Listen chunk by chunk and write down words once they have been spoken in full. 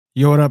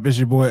Yo, what up? It's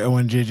your boy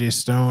ONJJ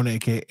Stone,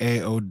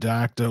 aka O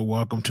Doctor.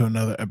 Welcome to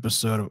another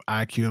episode of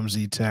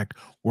IQMZ Tech,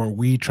 where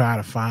we try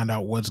to find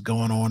out what's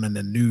going on in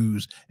the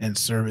news and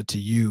serve it to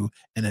you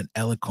in an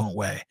eloquent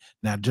way.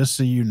 Now, just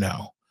so you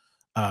know,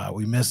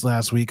 we missed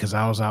last week because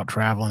I was out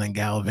traveling and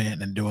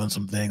gallivanting and doing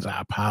some things.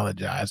 I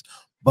apologize.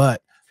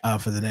 But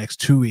for the next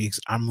 2 weeks,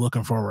 I'm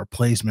looking for a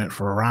replacement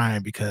for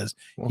Ryan because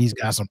he's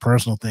got some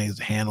personal things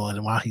to handle.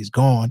 And while he's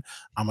gone,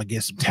 I'm going to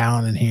get some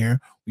talent in here.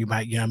 We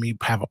might, you know what I mean,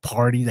 have a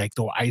party, like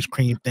throw an ice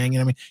cream thing, you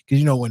know what I mean? Because,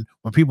 you know, when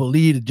people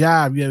leave the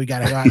job, you know, we got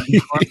to go out and do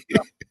fun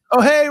stuff.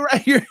 Oh, hey,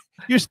 right here.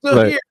 You're still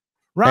Look, here.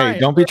 Ryan. hey,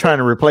 don't be trying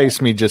to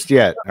replace me just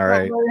yet. All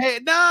right. Hey,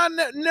 no,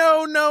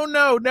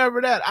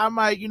 never that. I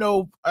might,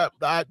 we'll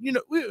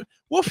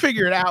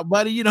figure it out,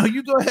 buddy. You know,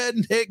 you go ahead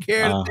and take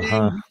care of the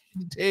thing.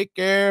 You take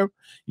care of,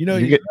 you know,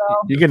 you're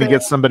going to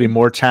get somebody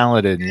more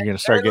talented, and you're going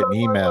to start getting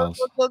emails.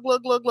 Look.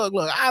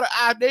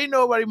 Ain't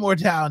nobody more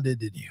talented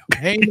than you.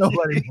 Ain't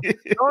nobody.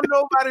 Don't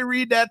nobody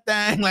read that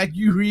thing like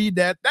you read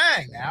that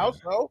thing now.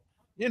 So,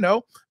 you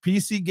know,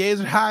 PC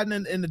Gazer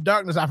hiding in the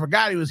darkness. I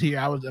forgot he was here.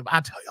 I'll tell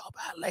y'all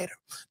about it later.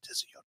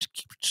 Just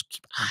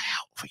keep an eye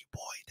out for your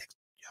boy next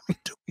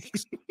 2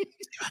 weeks. See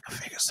if I can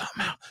figure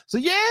something out. So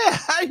yeah,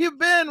 how you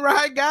been,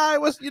 right, guy?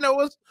 What's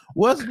new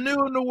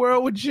in the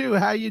world with you?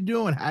 How you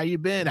doing? How you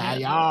been? How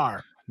you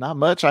are? Not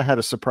much. I had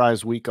a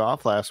surprise week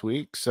off last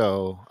week,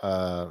 so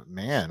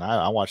man,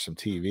 I watched some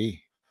TV.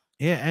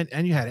 Yeah,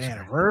 and you had an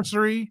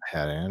anniversary. I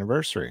had an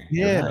anniversary.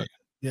 Yeah. Right.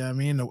 Yeah, I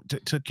mean,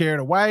 took care of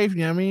the wife. You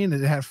know what I mean?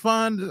 They had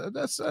fun.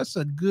 That's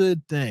a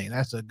good thing.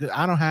 That's a good.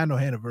 I don't have no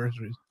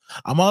anniversaries.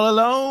 I'm all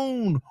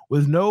alone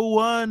with no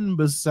one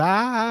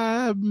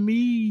beside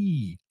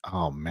me.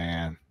 Oh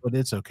man, but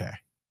it's okay.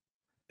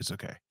 It's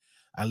okay.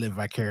 I live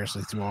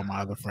vicariously through all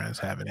my other friends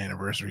having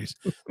anniversaries.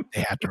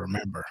 They have to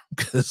remember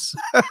because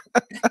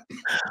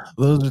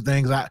those are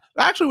things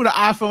actually with an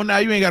iPhone now,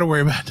 you ain't got to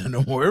worry about that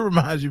no more. It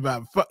reminds you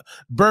about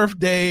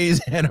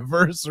birthdays,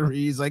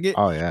 anniversaries. Like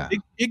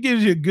it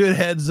gives you a good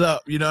heads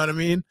up. You know what I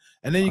mean?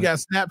 And then you got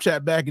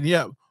Snapchat backing you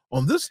up.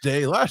 On this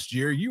day last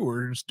year, you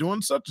were just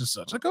doing such and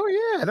such. Like, oh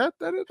yeah, that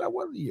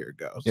was a year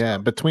ago. So. Yeah,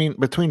 between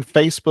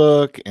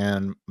Facebook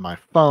and my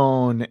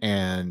phone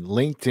and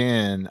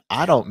LinkedIn,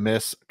 I don't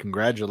miss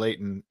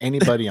congratulating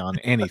anybody on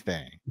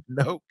anything.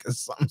 No, because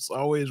something's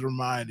always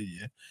reminding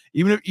you,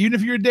 even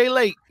if you're a day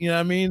late. You know what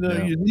I mean?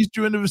 At least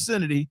you're in the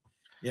vicinity.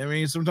 You know what I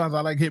mean? Sometimes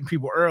I like hitting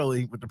people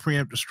early with the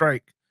preemptive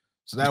strike,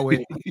 so that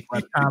way by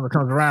the time it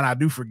comes around, I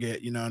do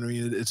forget. You know what I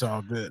mean? It's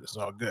all good. It's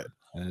all good.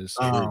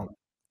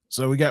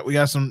 So we got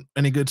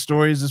any good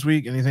stories this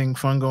week? Anything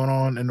fun going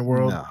on in the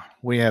world? No,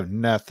 we have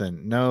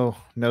nothing. No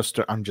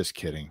story. I'm just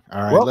kidding.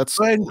 All right, let's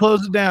go ahead and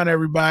close it down,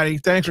 everybody.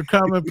 Thanks for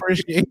coming.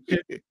 Appreciate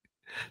it.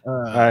 All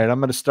right, I'm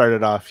going to start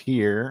it off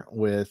here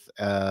with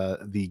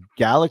the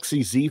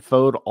Galaxy Z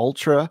Fold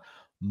Ultra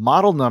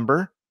model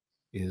number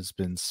has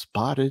been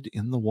spotted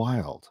in the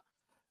wild.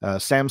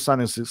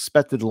 Samsung is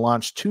expected to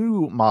launch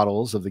 2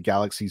 models of the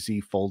Galaxy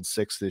Z Fold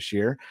 6 this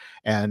year,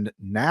 and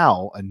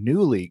now a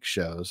new leak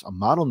shows a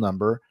model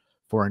number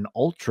for an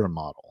Ultra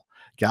model.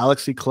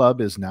 GalaxyClub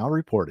is now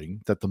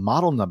reporting that the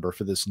model number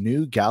for this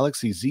new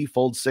Galaxy Z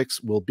Fold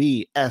 6 will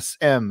be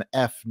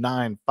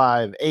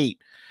SMF958.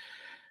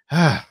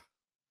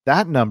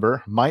 That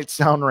number might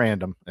sound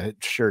random. It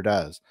sure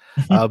does.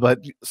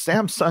 But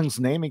Samsung's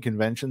naming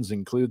conventions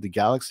include the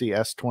Galaxy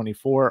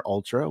S24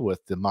 Ultra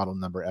with the model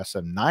number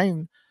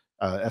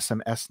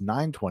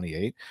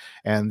SMS928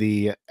 and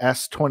the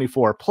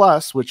S24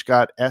 Plus, which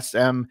got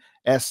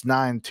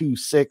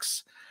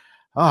SMS926.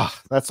 Oh,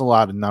 that's a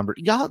lot of numbers.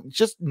 Y'all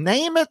just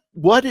name it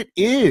what it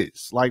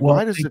is. Like,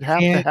 why does it have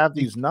to have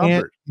these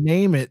numbers?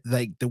 Name it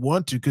like they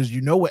want to, because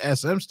you know what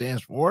SM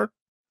stands for.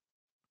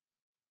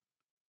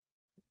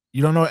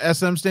 You don't know what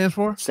SM stands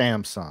for?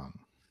 Samsung.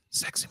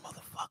 Sexy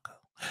motherfucker.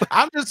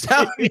 I'm just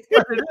telling you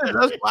what it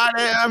is.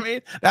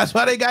 That's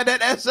why they got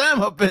that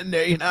SM up in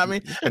there. You know what I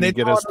mean? And they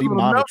get us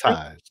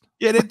demonetized.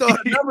 Yeah, they throw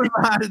the numbers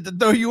behind it to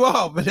throw you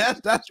off, but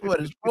that's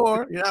what it's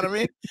for. You know what I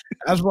mean?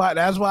 That's why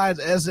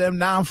it's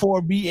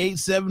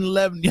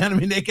SM94B8711. You know what I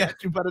mean? They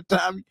got you by the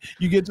time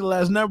you get to the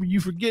last number, you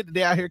forget that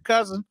they out here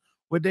cussing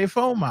with their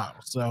phone model.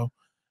 So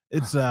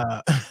it's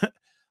I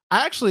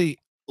actually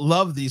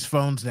love these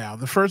phones now.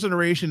 The first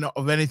iteration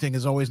of anything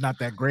is always not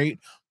that great,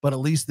 but at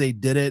least they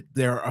did it.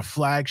 They're a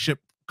flagship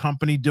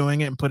company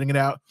doing it and putting it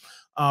out.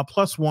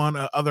 Plus one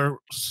other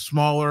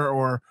smaller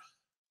or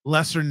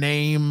lesser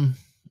name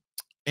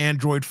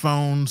Android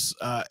phones.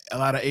 A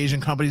lot of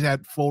Asian companies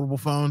had foldable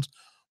phones,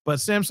 but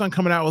Samsung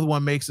coming out with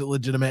one makes it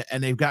legitimate,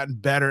 and they've gotten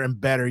better and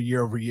better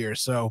year over year.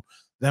 So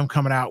them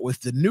coming out with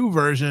the new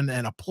version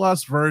and a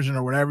plus version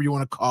or whatever you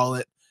want to call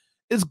it,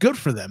 it's good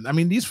for them. I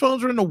mean, these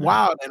phones are in the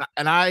wild,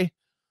 and I,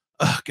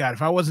 oh God,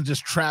 if I wasn't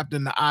just trapped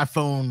in the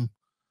iPhone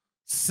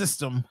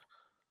system,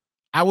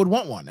 I would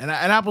want one. And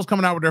Apple's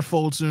coming out with their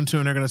Fold soon too,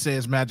 and they're going to say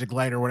it's Magic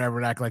Light or whatever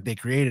and act like they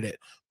created it.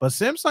 But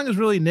Samsung is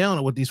really nailing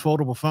it with these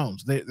foldable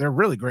phones. They're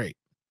really great.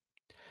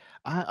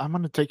 I'm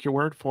going to take your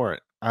word for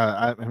it.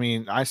 I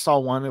mean, I saw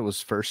one. It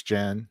was first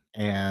gen.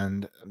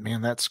 and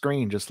man, that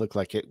screen just looked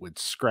like it would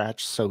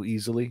scratch so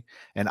easily.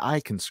 And I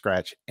can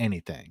scratch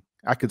anything.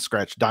 I could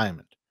scratch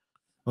diamond.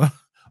 Well,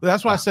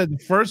 that's why I said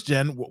the first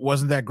gen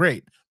wasn't that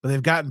great, but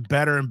they've gotten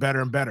better and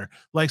better and better.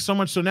 Like so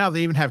much so now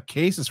they even have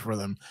cases for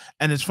them.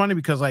 And it's funny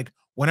because like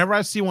whenever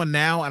I see one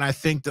now and I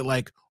think that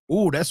like,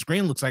 ooh, that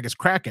screen looks like it's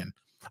cracking,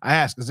 I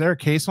ask, is there a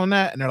case on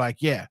that? And they're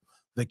like, yeah,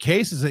 the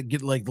cases that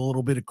get like a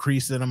little bit of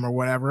crease in them or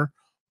whatever,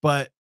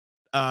 but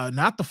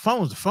not the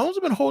phones. The phones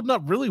have been holding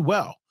up really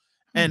well.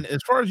 And as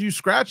far as you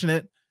scratching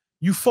it,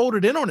 you fold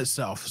it in on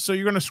itself. So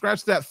you're going to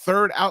scratch that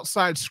third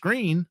outside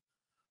screen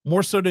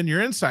more so than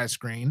your inside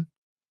screen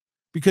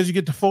because you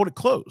get to fold it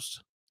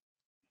closed.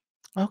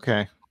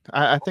 Okay.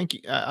 I think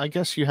I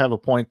guess you have a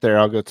point there.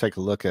 I'll go take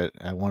a look at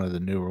one of the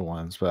newer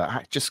ones, but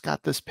I just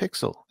got this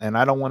Pixel and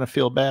I don't want to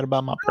feel bad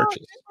about my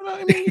purchase.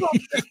 I mean,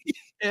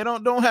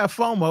 don't have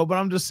FOMO, but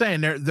I'm just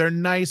saying they're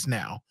nice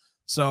now.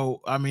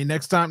 So I mean,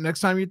 next time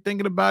you're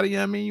thinking about it,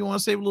 I mean, you want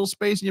to save a little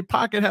space in your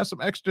pocket, have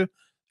some extra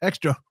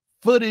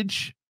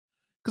footage.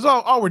 Because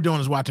all we're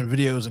doing is watching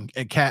videos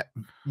and cat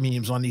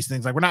memes on these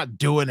things. Like we're not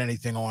doing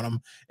anything on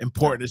them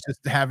important. It's just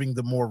having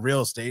the more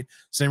real estate.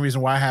 Same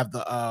reason why I have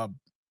the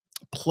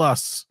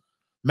Plus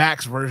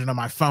Max version of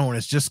my phone.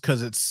 It's just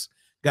because it's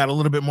got a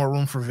little bit more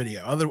room for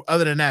video.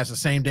 Other than that, it's the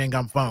same dang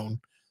gum phone.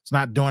 It's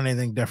not doing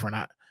anything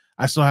different.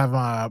 I still have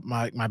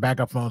my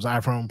backup phone's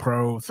iPhone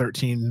Pro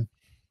 13,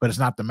 but it's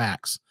not the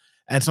Max.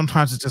 And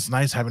sometimes it's just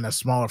nice having a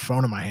smaller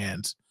phone in my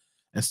hands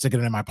and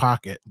sticking it in my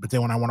pocket. But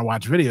then when I want to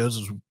watch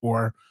videos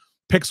or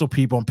pixel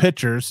people and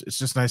pictures, it's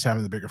just nice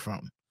having the bigger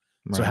phone.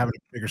 Right. So having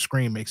a bigger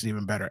screen makes it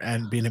even better.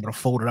 And being able to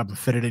fold it up and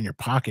fit it in your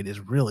pocket is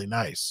really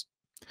nice.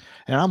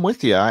 And I'm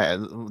with you.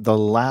 The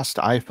last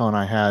iPhone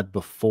I had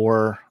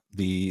before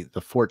the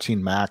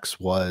 14 Max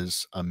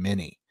was a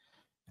mini,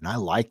 and I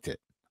liked it.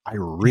 I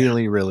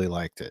really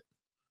liked it.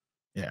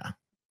 Yeah.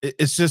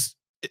 It's just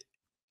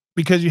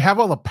because you have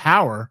all the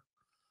power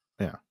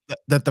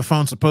that the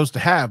phone's supposed to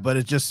have, but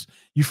it just,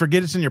 you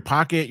forget it's in your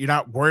pocket. You're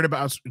not worried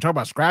about, you talk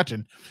about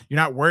scratching. You're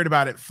not worried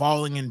about it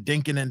falling and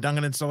dinking and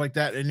dunking and stuff like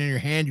that. And in your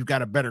hand, you've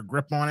got a better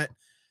grip on it.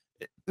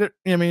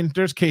 I mean,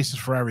 there's cases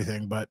for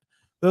everything, but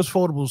those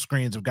foldable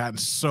screens have gotten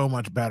so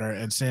much better,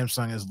 and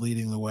Samsung is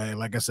leading the way.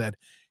 Like I said,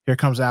 here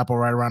comes Apple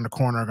right around the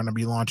corner, going to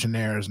be launching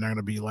theirs, and they're going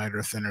to be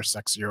lighter, thinner,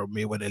 sexier,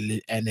 made with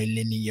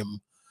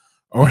aluminium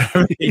or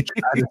whatever they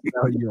try to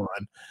sell you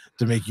on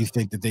to make you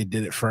think that they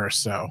did it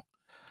first. So,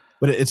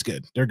 but it's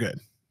good. They're good.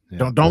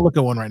 Yeah. Don't look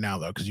at one right now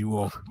though, because you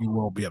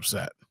will be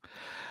upset.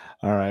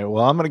 All right.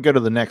 Well, I'm going to go to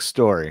the next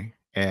story,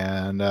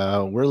 and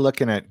we're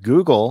looking at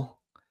Google.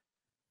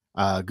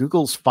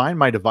 Google's Find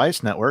My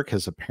Device network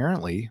has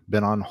apparently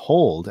been on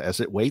hold as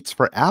it waits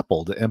for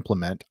Apple to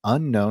implement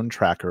unknown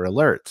tracker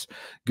alerts.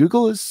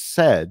 Google is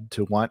said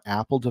to want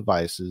Apple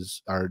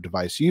devices or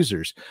device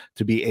users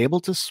to be able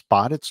to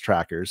spot its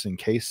trackers in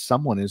case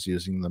someone is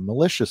using them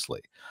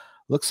maliciously.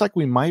 Looks like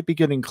we might be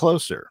getting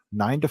closer.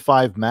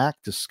 9to5Mac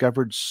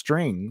discovered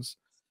strings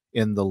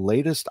in the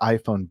latest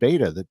iPhone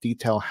beta that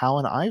detail how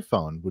an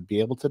iPhone would be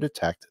able to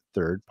detect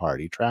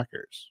third-party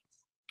trackers.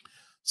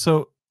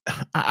 So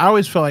I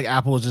always felt like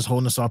Apple was just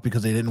holding us off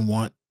because they didn't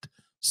want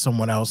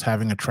someone else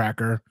having a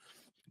tracker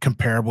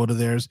comparable to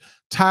theirs.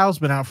 Tile's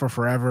been out for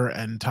forever,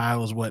 and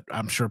Tile is what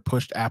I'm sure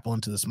pushed Apple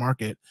into this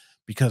market,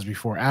 because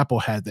before Apple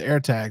had the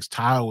AirTags,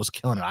 Tile was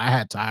killing it. I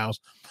had Tiles.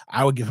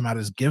 I would give them out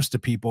as gifts to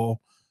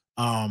people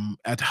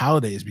at the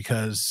holidays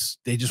because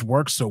they just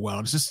work so well.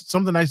 It's just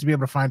something nice to be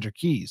able to find your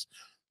keys.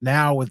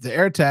 Now with the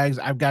AirTags,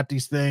 I've got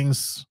these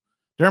things.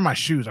 They're in my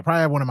shoes. I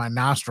probably have one in my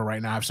nostril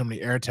right now. I have so many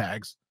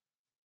AirTags.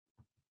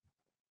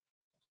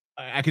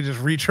 I could just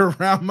reach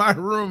around my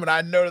room and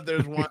I know that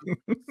there's one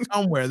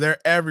somewhere. They're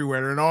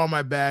everywhere. They're in all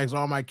my bags,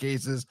 all my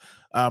cases,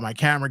 my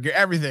camera gear,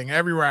 everything.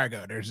 Everywhere I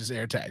go, there's just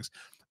AirTags.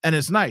 And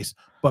it's nice,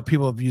 but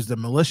people have used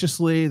them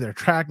maliciously. They're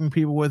tracking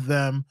people with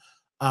them.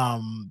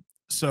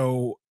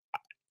 So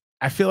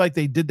I feel like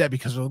they did that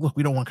because, look,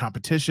 we don't want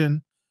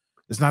competition.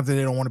 It's not that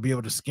they don't want to be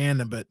able to scan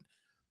them, but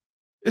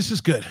it's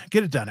just good.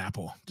 Get it done,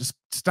 Apple. Just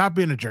stop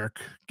being a jerk.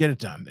 Get it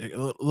done. A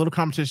little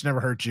competition never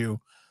hurt you.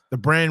 The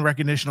brand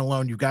recognition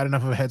alone, you've got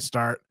enough of a head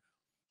start.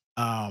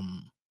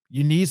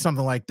 You need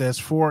something like this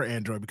for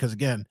Android because,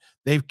 again,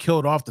 they've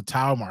killed off the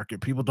Tile market.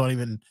 People don't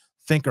even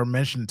think or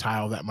mention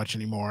Tile that much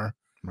anymore.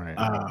 Right.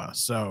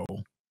 So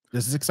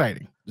this is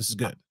exciting. This is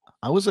good.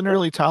 I was an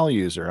early Tile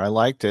user. I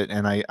liked it,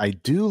 and I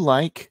do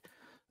like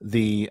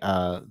the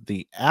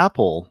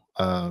Apple.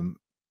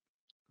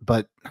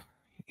 But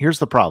here's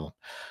the problem.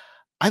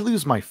 I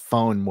lose my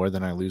phone more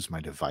than I lose my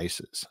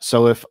devices.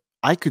 So if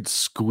I could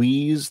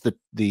squeeze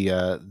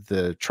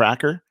the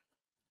tracker,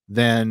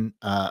 then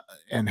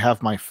and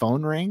have my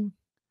phone ring,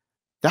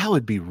 that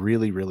would be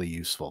really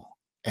useful.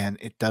 And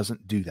it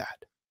doesn't do that.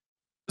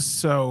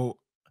 So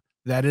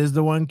that is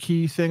the one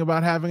key thing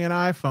about having an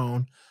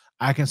iPhone.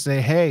 I can say,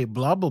 hey,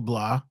 blah, blah,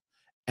 blah,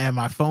 and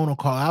my phone will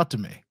call out to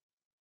me.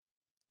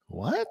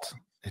 What?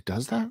 It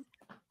does that?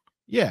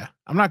 Yeah.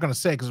 I'm not going to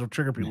say because it'll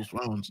trigger people's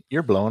phones.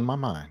 You're blowing my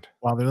mind.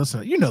 While they're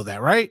listening. You know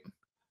that, right?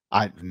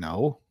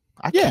 No.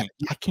 Yeah.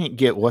 I can't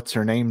get what's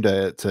her name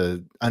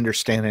to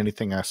understand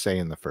anything I say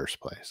in the first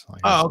place.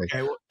 Like I Oh, say,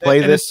 okay. Well,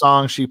 play and this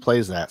song, she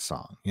plays that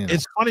song. You know,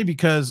 it's funny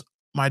because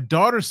my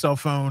daughter's cell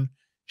phone,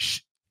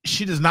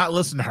 she does not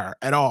listen to her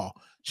at all.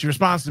 She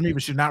responds to me,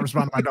 but she does not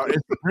respond to my daughter.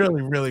 It's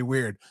really, really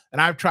weird.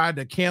 And I've tried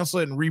to cancel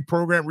it and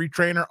reprogram,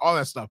 retrain her, all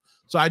that stuff.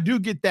 So I do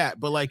get that.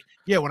 But like,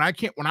 yeah, when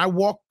I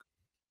walk,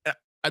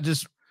 I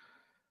just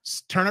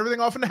turn everything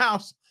off in the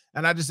house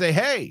and I just say,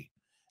 hey,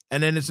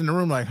 and then it's in the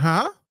room like,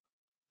 huh?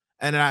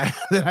 And then I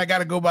then I got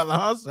to go by the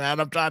house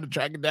and I'm trying to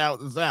track it down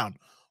with the sound.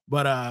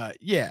 But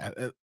yeah,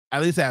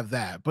 at least I have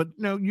that. But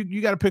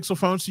you got a Pixel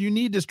phone, so you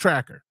need this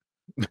tracker.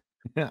 yeah,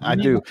 You I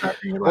need do. this tracker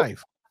in your Well,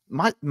 life.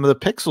 the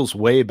Pixel's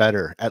way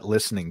better at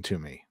listening to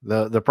me.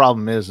 The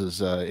problem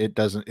is it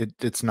doesn't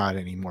it's not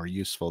any more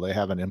useful. They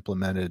haven't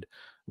implemented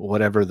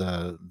whatever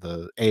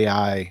the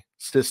AI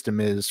system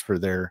is for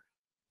their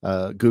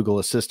Google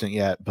Assistant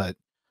yet, but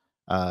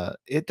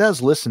it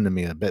does listen to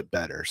me a bit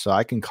better, so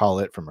I can call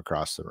it from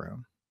across the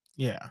room.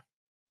 Yeah.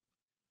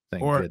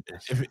 Thank Or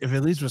goodness. if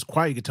at least it was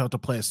quiet, you could tell it to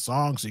play a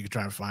song so you could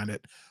try and find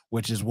it,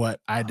 which is what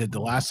I did the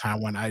Oh. last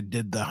time when I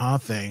did the huh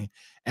thing,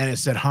 and it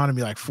said huh to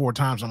me like 4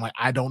 times. I'm like,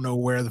 I don't know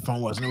where the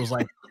phone was. And it was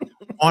like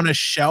on a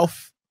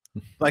shelf.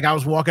 Like I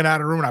was walking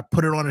out of the room and I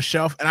put it on a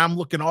shelf and I'm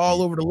looking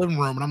all over the living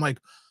room and I'm like,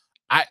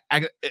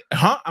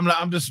 huh?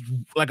 I'm just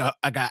like a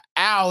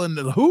owl in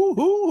the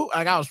who,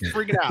 like I was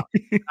freaking out.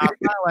 I was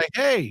kinda like,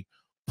 hey,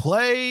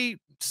 play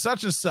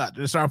such and such.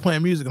 And started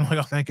playing music. I'm like,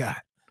 oh, thank God.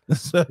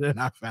 So then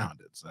I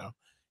found it. So,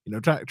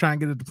 try and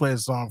get it to play a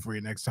song for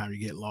you next time you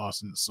get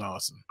lost in the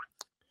sauce and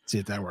see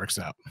if that works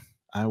out.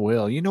 I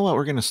will. You know what?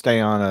 We're going to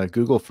stay on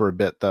Google for a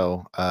bit,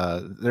 though.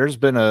 There's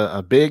been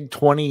a big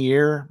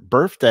 20-year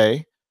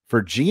birthday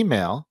for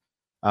Gmail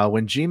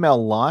when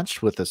Gmail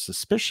launched with a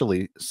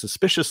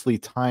suspiciously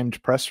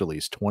timed press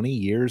release 20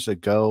 years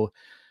ago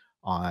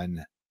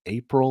on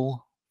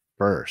April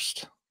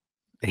 1st.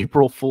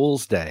 April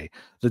Fool's Day.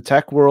 The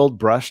tech world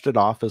brushed it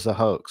off as a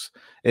hoax.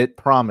 It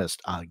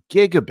promised a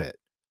gigabyte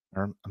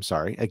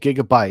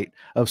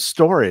of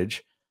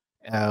storage,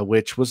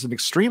 which was an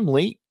extreme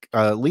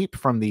leap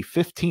from the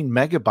 15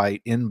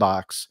 megabyte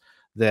inbox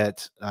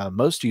that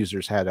most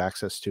users had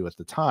access to at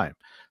the time.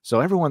 So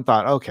everyone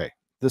thought, okay,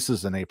 this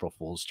is an April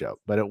Fool's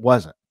joke, but it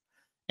wasn't.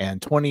 And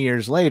 20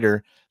 years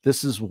later,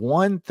 this is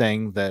one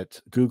thing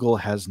that Google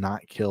has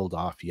not killed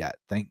off yet.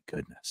 Thank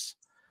goodness.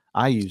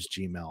 I use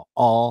Gmail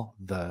all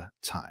the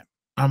time.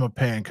 I'm a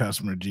paying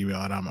customer of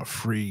Gmail and I'm a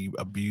free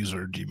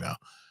abuser of Gmail.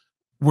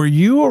 Were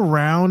you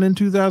around in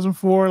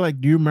 2004?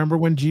 Like, do you remember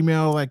when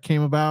Gmail like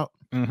came about?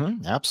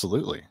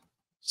 Absolutely.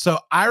 So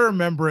I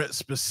remember it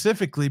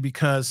specifically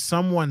because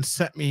someone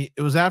sent me,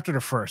 it was after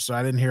the first, so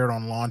I didn't hear it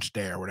on launch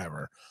day or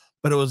whatever,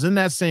 but it was in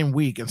that same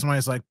week. And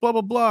somebody's like, blah,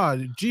 blah, blah,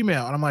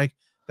 Gmail. And I'm like,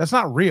 that's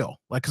not real.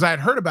 Like, cause I had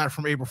heard about it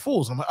from April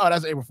Fools. I'm like, oh,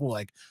 that's April Fool.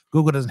 Like,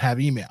 Google doesn't have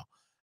email.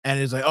 And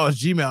it's like, oh,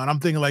 it's Gmail. And I'm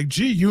thinking like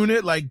G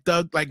Unit, like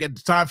Doug, like at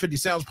the time 50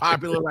 Cent was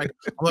popular. Like,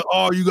 I'm like,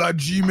 oh, you got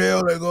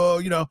Gmail, like, oh,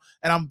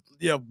 and I'm,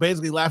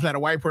 basically laughing at a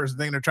white person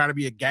thinking they're trying to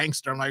be a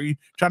gangster. I'm like, are you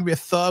trying to be a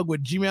thug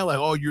with Gmail? Like,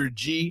 oh, you're a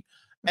G.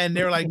 And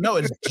they were like, no,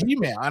 it's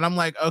Gmail. And I'm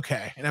like,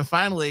 okay. And then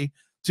finally,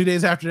 2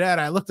 days after that,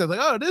 I looked at like,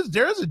 oh,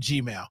 there is a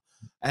Gmail.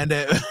 And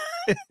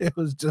it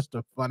was just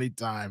a funny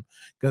time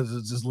because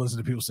it's just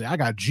listening to people say, I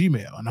got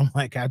Gmail. And I'm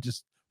like,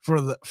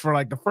 for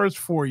like the first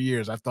 4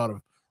 years, I thought of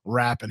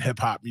rap and hip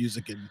hop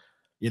music and,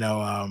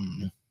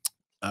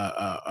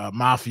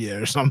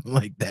 mafia or something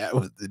like that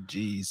with the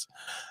G's.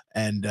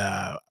 And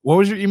what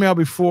was your email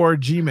before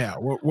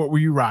Gmail? What were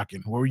you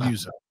rocking? What were you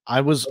using? I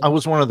was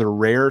one of the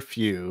rare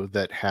few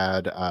that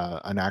had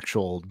an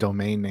actual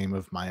domain name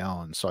of my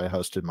own, so I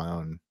hosted my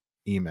own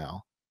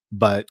email.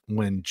 But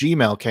when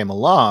Gmail came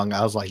along,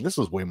 I was like, this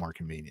is way more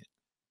convenient.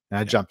 And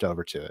I jumped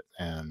over to it.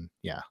 And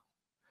yeah.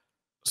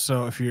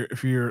 So if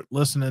you're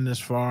listening this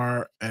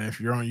far and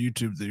if you're on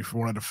YouTube, if you're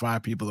one of the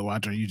 5 people that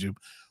watch on YouTube,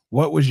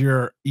 what was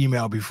your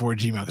email before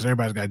Gmail? Because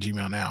everybody's got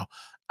Gmail now.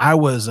 I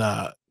was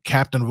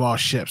captain of all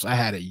ships. I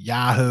had a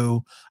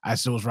Yahoo. I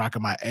still was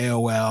rocking my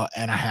AOL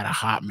and I had a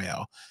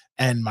Hotmail.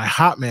 And my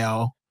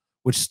Hotmail,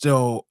 which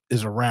still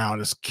is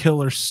around, is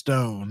Killer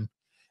Stone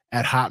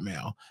at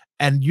Hotmail.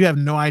 And you have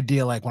no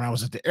idea, like when I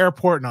was at the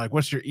airport and I'm like,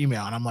 what's your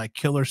email? And I'm like,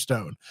 Killer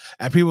Stone.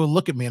 And people would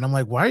look at me and I'm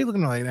like, why are you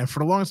looking at me like that? And for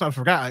the longest time, I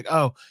forgot, like,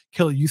 oh,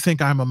 Killer, you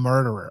think I'm a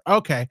murderer.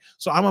 Okay.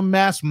 So I'm a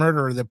mass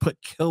murderer that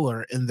put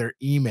killer in their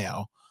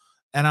email.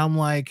 And I'm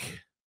like,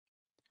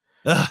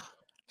 ugh.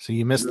 So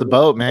you missed the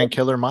boat, man.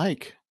 Killer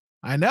Mike.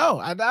 I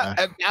know.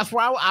 That's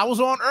why I was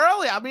on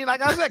early. I mean,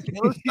 like I said,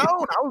 Killer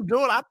Stone.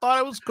 I thought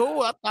it was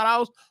cool. I thought I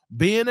was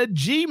being a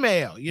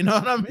Gmail. You know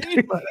what I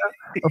mean? But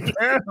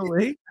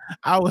apparently,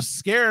 I was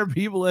scaring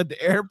people at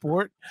the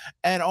airport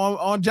and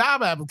on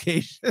job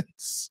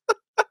applications.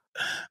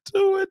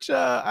 To which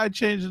I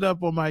changed it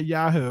up on my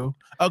Yahoo.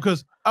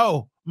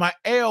 My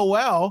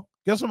AOL.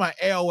 Guess what my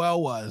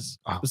AOL was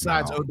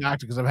besides ODoctor?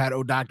 Because I've had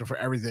ODoctor for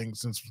everything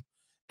since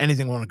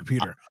anything on a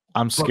computer.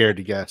 I'm scared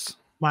to guess.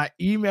 My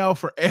email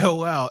for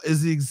AOL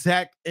is the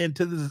exact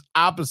antithesis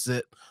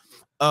opposite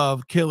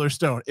of Killer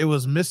Stone. It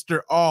was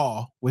Mr.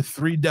 Aw with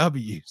 3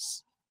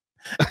 W's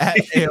at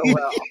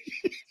AOL.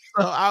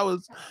 So I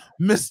was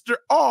Mr.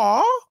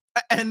 Aw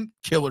and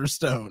Killer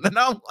Stone. And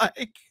I'm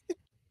like,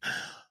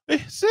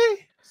 see,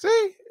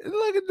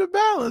 look at the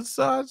balance.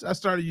 So I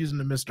started using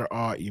the Mr.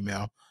 Aw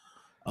email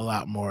a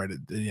lot more.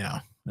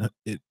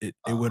 It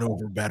went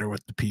over better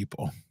with the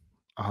people.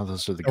 Oh,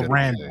 those are the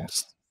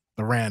randoms.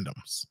 The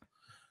randoms.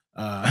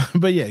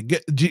 But yeah,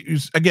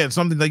 again,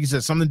 something like you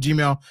said, something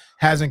Gmail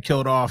hasn't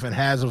killed off and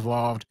has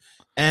evolved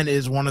and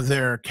is one of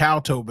their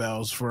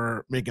cowbells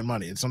for making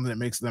money. It's something that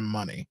makes them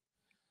money.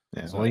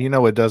 Yeah. So, well, you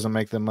know what doesn't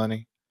make them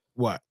money?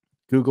 What?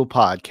 Google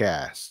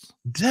Podcasts.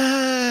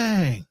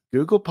 Dang.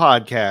 Google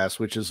Podcasts,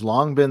 which has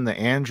long been the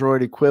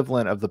Android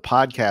equivalent of the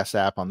podcast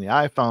app on the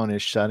iPhone,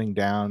 is shutting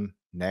down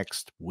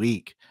next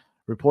week.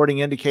 Reporting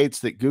indicates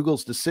that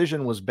Google's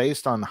decision was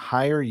based on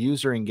higher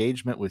user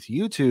engagement with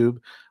YouTube,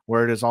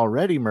 where it is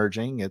already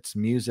merging its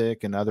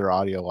music and other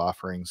audio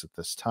offerings at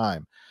this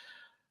time.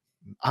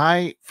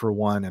 I, for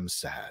one, am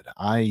sad.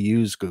 I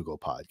use Google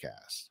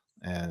Podcasts,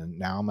 and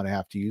now I'm going to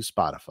have to use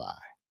Spotify.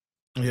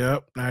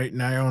 Yep. Now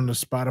you're on the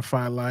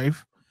Spotify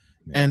life.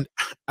 Yeah. And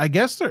I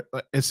guess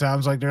it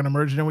sounds like they're going to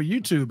merge it in with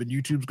YouTube, and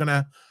YouTube's going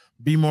to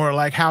be more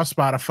like how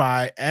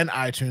Spotify and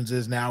iTunes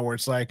is now, where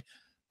it's like,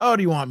 oh,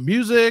 do you want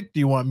music? Do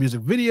you want music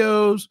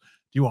videos? Do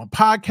you want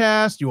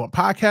podcasts? Do you want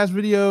podcast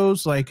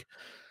videos? Like,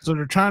 so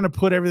they're trying to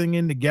put everything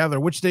in together,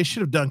 which they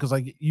should have done, because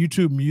like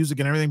YouTube music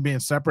and everything being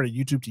separate, and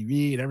YouTube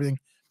TV and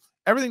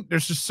everything,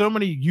 there's just so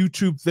many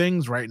YouTube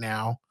things right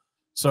now.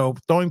 So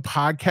throwing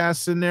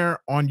podcasts in there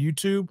on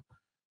YouTube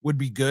would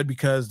be good,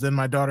 because then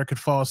my daughter could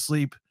fall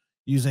asleep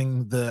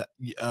using the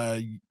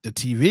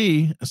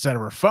TV instead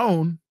of her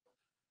phone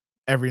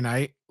every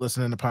night,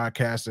 listening to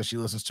podcasts that she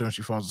listens to and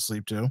she falls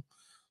asleep to.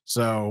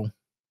 So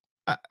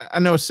I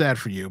know it's sad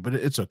for you, but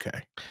it's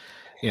okay.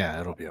 Yeah,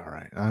 it'll be all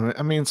right.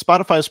 I mean,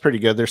 Spotify is pretty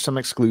good. There's some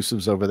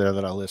exclusives over there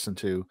that I listen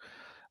to.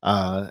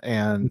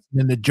 And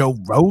the Joe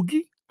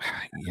Rogan.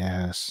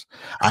 Yes.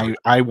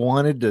 I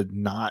wanted to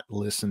not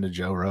listen to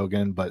Joe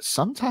Rogan, but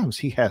sometimes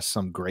he has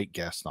some great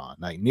guests on.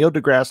 Like Neil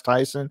deGrasse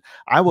Tyson,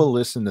 I will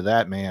listen to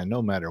that man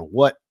no matter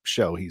what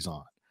show he's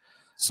on.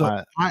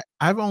 So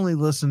I've only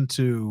listened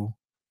to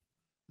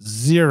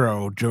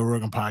 0 Joe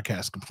Rogan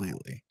podcasts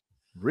completely.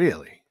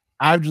 Really?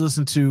 I've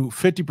listened to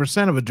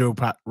 50% of a Joe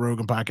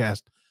Rogan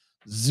podcast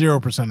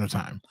 0% of the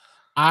time.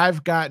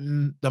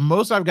 The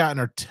most I've gotten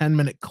are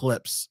 10-minute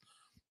clips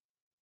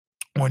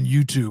on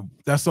YouTube.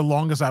 That's the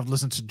longest I've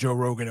listened to Joe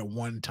Rogan at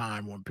one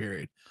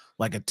period,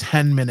 like a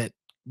 10-minute,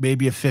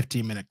 maybe a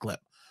 15-minute clip.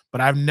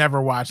 But I've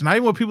never watched, not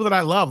even with people that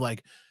I love,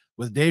 like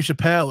with Dave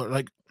Chappelle, or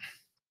like,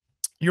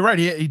 you're right,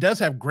 he does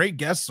have great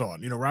guests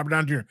on, Robert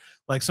Downey Jr.,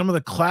 like some of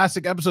the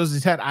classic episodes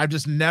he's had. I've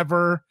just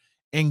never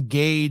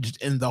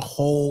engaged in the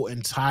whole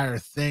entire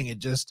thing. It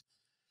just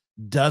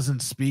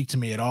doesn't speak to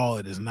me at all.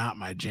 It is not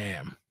my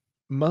jam.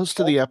 Most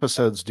of the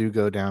episodes do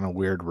go down a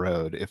weird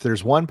road. If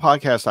there's one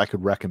podcast I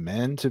could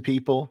recommend to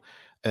people,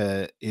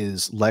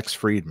 is Lex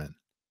Friedman.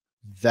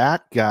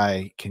 That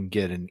guy can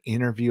get an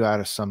interview out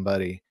of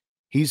somebody.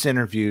 He's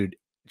interviewed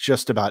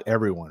just about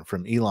everyone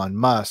from Elon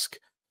Musk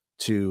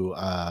to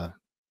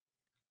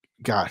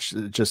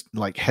just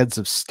like heads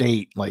of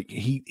state. Like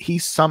he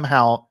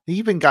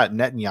even got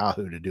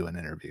Netanyahu to do an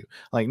interview.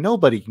 Like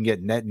nobody can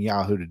get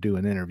Netanyahu to do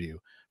an interview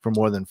for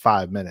more than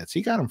 5 minutes.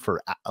 He got him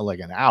for like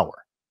an hour.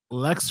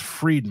 Lex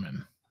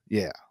Friedman.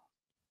 Yeah.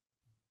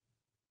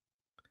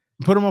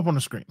 Put him up on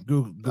the screen.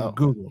 Google. I'll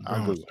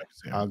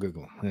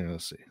Google. Here,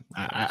 let's see.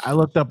 I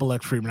looked up a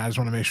Lex Friedman. I just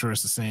want to make sure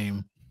it's the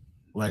same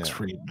Lex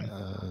Friedman.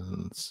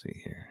 Let's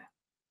see here.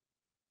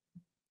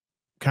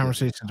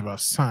 Conversations about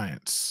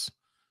science,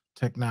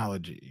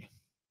 technology.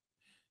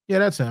 Yeah,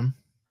 that's him.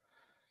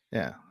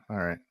 Yeah. All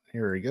right.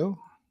 Here we go.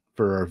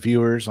 For our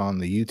viewers on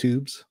the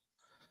YouTubes.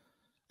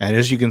 And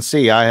as you can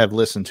see, I have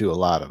listened to a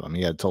lot of them.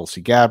 He had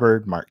Tulsi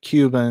Gabbard, Mark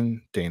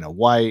Cuban, Dana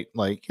White,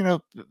 like,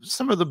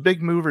 some of the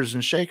big movers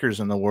and shakers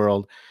in the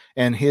world.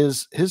 And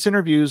his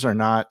interviews they're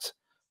not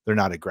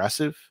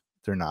aggressive.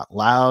 They're not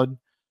loud.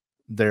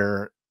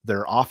 They're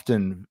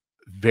often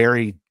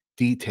very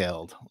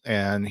detailed.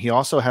 And he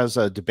also has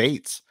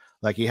debates.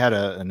 Like he had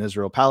an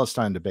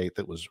Israel-Palestine debate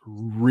that was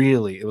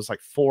it was like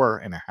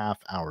 4.5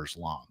 hours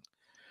long,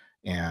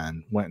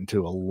 and went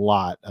into a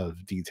lot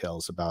of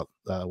details about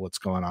what's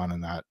going on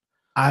in that.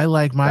 I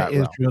like my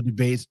Israel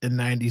debates in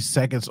 90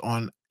 seconds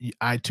on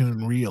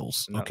iTunes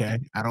Reels. Okay.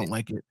 I don't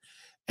like it.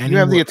 You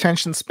have the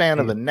attention span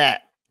of a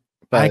gnat.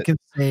 But I can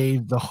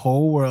save the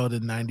whole world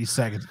in 90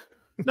 seconds.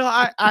 No,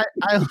 I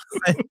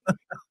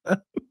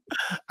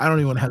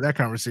don't even have that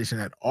conversation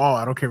at all.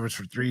 I don't care if it's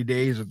for 3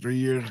 days or 3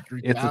 years or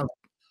 3 hours.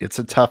 It's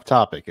a tough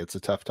topic. It's a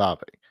tough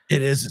topic.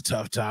 It is a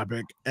tough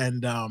topic.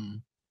 And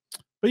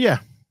but yeah,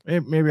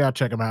 maybe I'll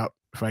check them out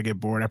if I get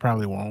bored. I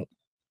probably won't.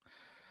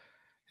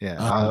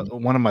 Yeah.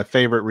 One of my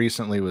favorite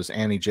recently was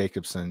Annie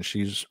Jacobson.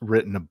 She's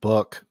written a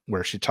book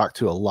where she talked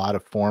to a lot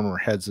of former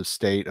heads of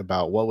state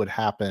about what would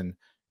happen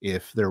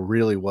if there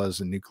really was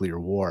a nuclear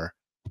war.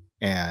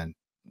 And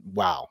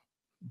wow,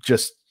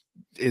 just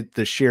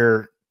the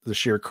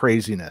sheer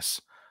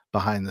craziness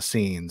behind the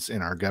scenes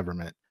in our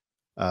government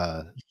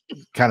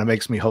kind of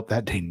makes me hope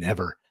that day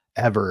never,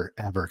 ever,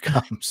 ever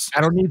comes.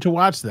 I don't need to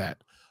watch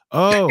that.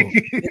 Oh,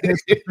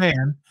 it's the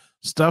fan.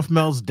 Stuff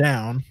melts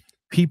down.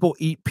 People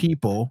eat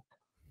people.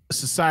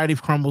 Society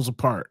crumbles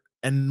apart,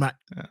 and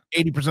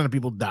 80% of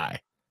people die.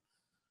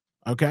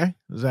 Okay,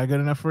 is that good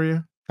enough for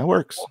you? That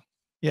works.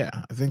 Yeah,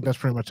 I think that's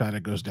pretty much how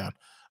that goes down.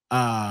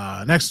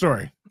 Next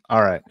story.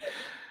 All right.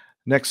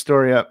 Next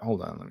story up.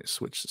 Hold on, let me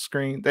switch the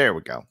screen. There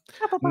we go.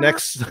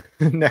 Next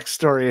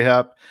story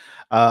up.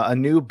 A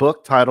new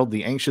book titled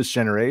 "The Anxious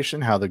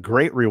Generation: How the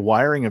Great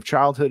Rewiring of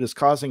Childhood is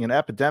Causing an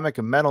Epidemic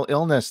of Mental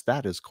Illness."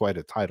 That is quite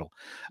a title.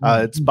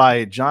 It's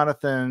by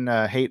Jonathan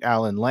Haidt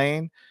Allen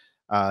Lane.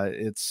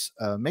 It's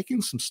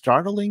making some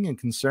startling and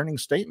concerning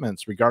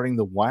statements regarding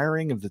the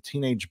wiring of the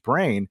teenage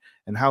brain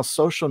and how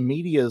social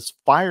media's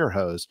fire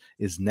hose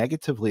is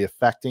negatively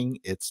affecting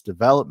its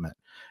development.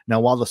 Now,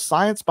 while the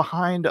science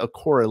behind a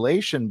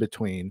correlation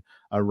between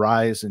a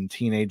rise in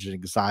teenage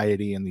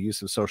anxiety and the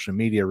use of social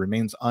media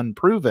remains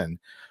unproven,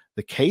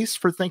 the case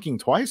for thinking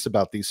twice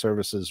about these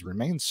services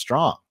remains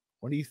strong.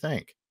 What do you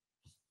think?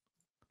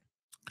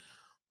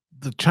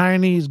 The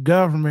Chinese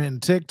government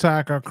and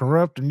TikTok are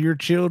corrupting your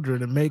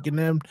children and making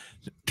them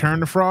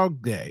turn to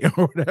Frog Day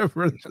or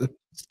whatever the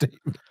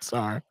statements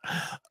are.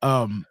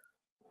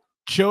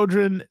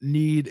 Children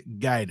need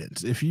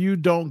guidance. If you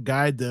don't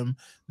guide them,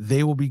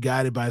 they will be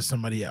guided by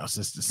somebody else.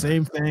 It's the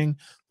same thing.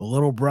 The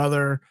little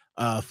brother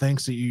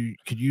thinks that you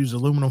could use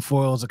aluminum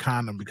foil as a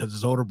condom because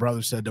his older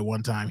brother said that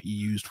one time he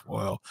used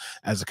foil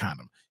as a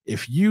condom.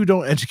 If you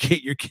don't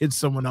educate your kids,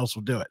 someone else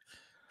will do it.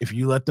 If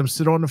you let them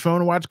sit on the phone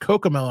and watch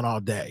Cocomelon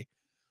all day,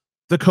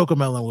 the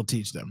Cocomelon will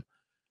teach them.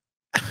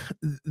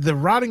 The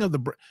rotting of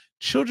the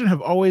children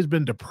have always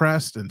been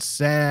depressed and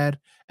sad.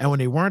 And when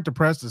they weren't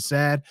depressed and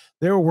sad,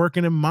 they were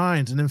working in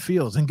mines and in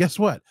fields. And guess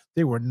what?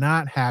 They were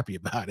not happy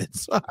about it.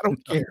 So I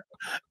don't care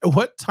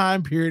what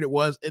time period it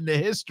was in the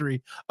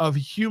history of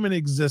human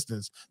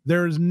existence.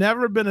 There has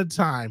never been a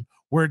time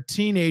where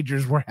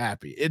teenagers were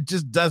happy. It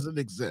just doesn't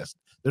exist.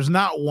 There's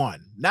not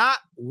one.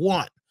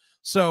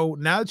 So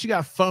now that you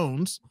got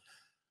phones,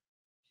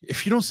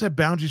 if you don't set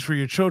boundaries for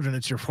your children,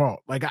 it's your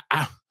fault. Like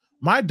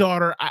my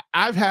daughter,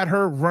 I've had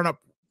her run up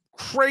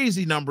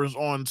crazy numbers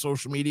on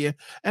social media,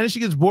 and then she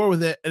gets bored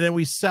with it, and then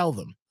we sell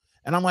them.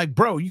 And I'm like,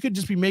 bro, you could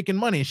just be making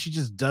money, and she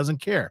just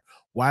doesn't care.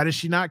 Why does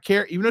she not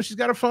care? Even though she's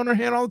got her phone in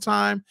her hand all the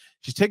time,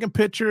 she's taking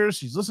pictures,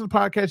 she's listening to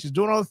podcasts, she's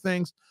doing all the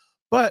things.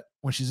 But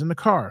when she's in the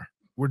car,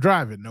 we're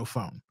driving, no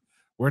phone.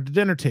 We're at the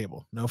dinner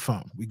table, no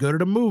phone. We go to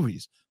the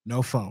movies,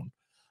 no phone.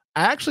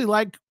 I actually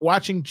like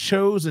watching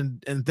shows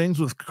and things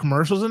with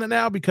commercials in it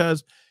now,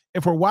 because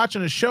if we're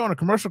watching a show and a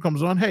commercial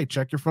comes on, hey,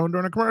 check your phone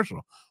during a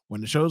commercial. When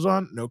the show's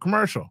on, no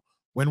commercial.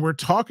 When we're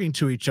talking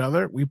to each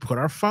other, we put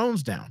our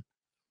phones down.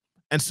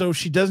 And so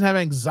she doesn't have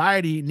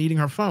anxiety needing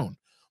her phone.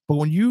 But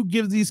when you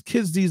give these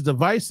kids these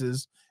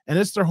devices and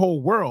it's their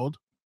whole world,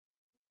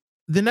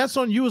 then that's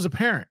on you as a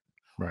parent.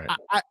 Right.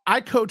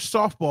 I coached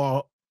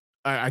softball.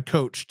 I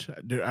coached.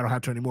 I don't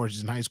have to anymore.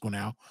 She's in high school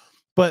now.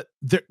 But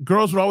the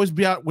girls would always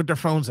be out with their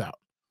phones out.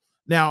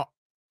 Now,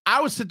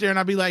 I would sit there and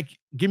I'd be like,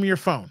 give me your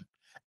phone.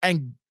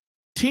 And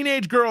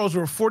teenage girls who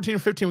were 14 or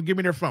 15 would give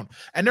me their phone.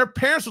 And their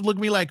parents would look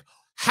at me like,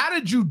 how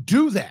did you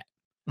do that?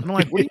 And I'm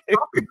like, what are you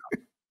talking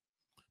about?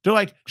 They're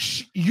like,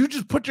 you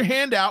just put your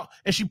hand out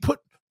and she put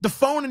the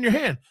phone in your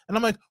hand. And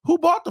I'm like, who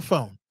bought the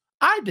phone?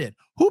 I did.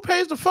 Who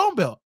pays the phone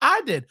bill?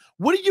 I did.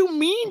 What do you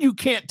mean you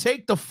can't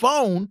take the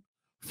phone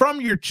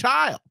from your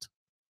child?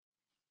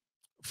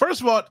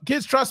 First of all,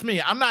 kids, trust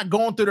me, I'm not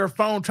going through their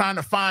phone trying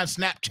to find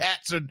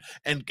Snapchats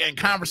and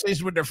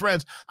conversations with their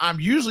friends. I'm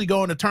usually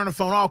going to turn the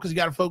phone off because you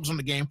got to focus on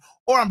the game,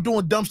 or I'm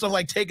doing dumb stuff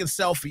like taking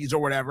selfies or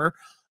whatever.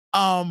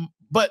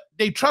 But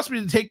they trust me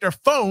to take their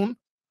phone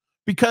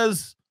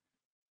because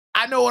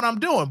I know what I'm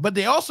doing. But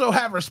they also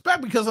have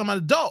respect because I'm an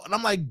adult. And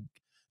I'm like,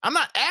 I'm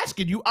not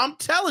asking you, I'm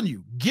telling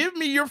you, give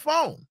me your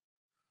phone.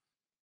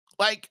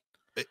 Like,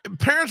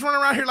 parents run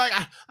around here like,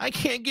 I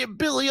can't get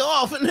Billy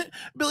off, and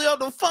Billy off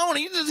the phone.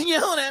 He's just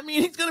yelling at me.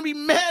 He's gonna be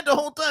mad the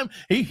whole time.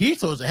 He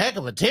throws a heck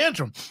of a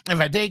tantrum if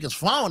I take his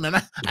phone, and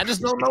I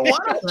just don't know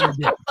what I'm gonna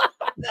do.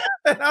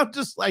 And I'm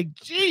just like,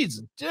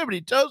 Jesus,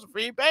 Jiminy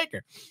Josephine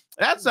Baker.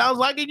 That sounds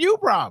like a you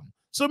problem.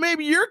 So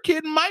maybe your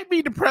kid might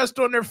be depressed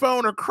on their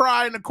phone or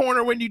cry in the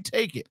corner when you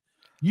take it.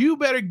 You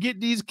better get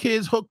these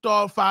kids hooked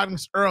off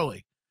phones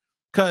early,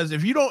 because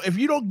if you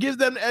don't give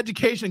them the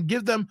education,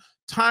 give them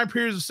time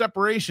periods of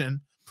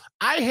separation.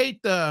 I hate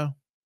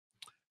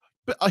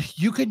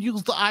you can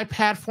use the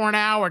iPad for an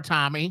hour,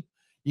 Tommy.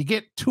 You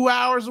get 2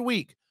 hours a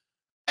week.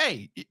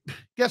 Hey,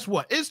 guess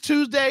what? It's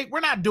Tuesday.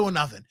 We're not doing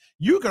nothing.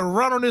 You can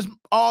run on this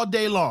all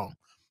day long.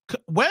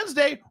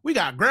 Wednesday, we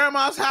got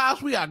grandma's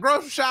house. We got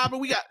grocery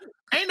shopping.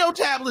 Ain't no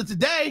tablet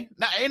today.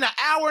 Ain't an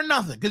hour,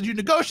 nothing. Because you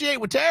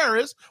negotiate with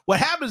terrorists. What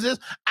happens is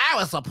I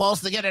was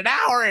supposed to get an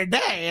hour a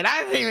day, and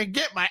I didn't even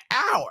get my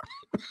hour.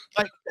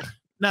 Like,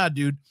 nah,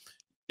 dude.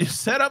 You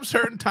set up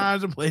certain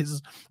times and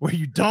places where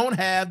you don't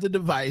have the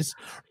device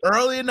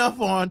early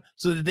enough on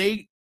so that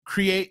they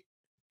create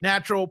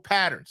natural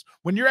patterns.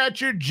 When you're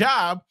at your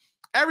job,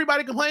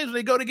 everybody complains when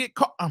they go to get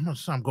I'm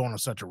going on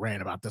such a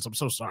rant about this. I'm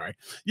so sorry.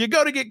 You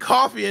go to get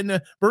coffee and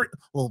the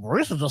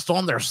barista's just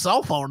on their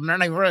cell phone and they're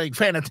not really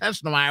paying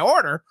attention to my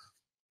order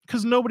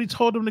because nobody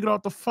told them to get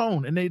off the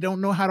phone and they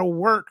don't know how to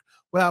work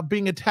without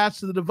being attached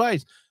to the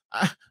device.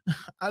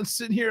 I'm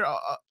sitting here,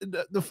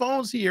 the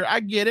phone's here. I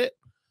get it.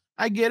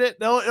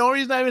 The only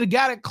reason I even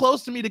got it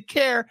close to me to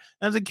care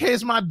is in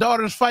case my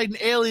daughter's fighting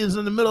aliens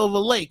in the middle of a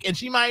lake and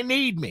she might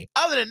need me.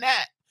 Other than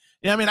that,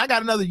 you know what I mean? I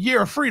got another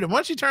year of freedom.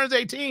 Once she turns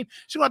 18,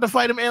 she's going to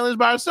fight them aliens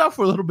by herself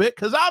for a little bit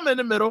because I'm in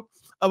the middle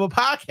of a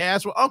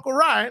podcast with Uncle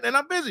Ryan and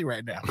I'm busy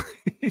right now.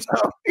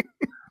 So,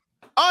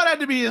 all that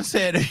to be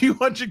said, if you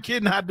want your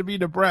kid not to be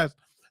depressed,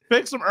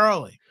 fix them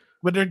early.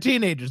 But they're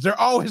teenagers. They're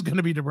always going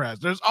to be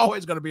depressed. There's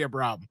always going to be a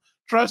problem.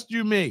 Trust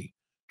you me.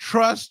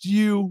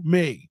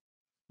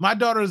 My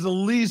daughter is the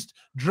least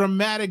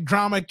dramatic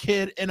drama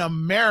kid in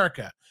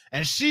America,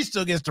 and she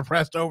still gets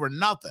depressed over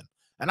nothing.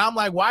 And I'm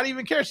like, why do you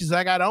even care? She's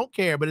like, I don't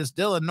care, but it's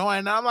still annoying.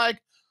 And I'm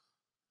like,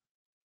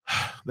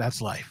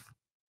 that's life.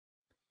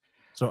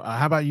 So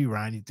how about you,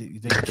 Ryan?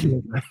 You think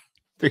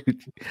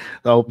Dude,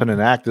 the opening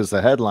act is the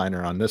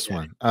headliner on this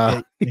one.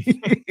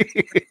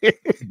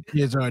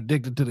 Kids are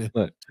addicted to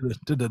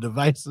the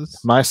devices.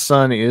 My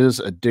son is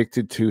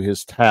addicted to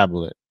his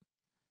tablet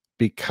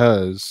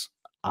because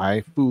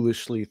I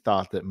foolishly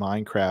thought that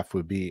Minecraft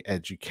would be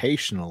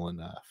educational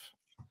enough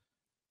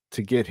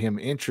to get him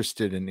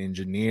interested in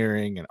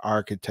engineering and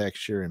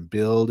architecture and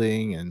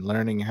building and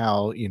learning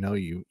how,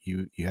 you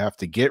have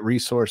to get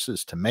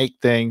resources to make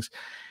things.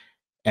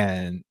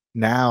 And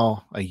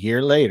now a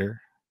year later,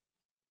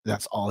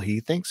 that's all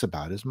he thinks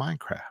about is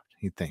Minecraft.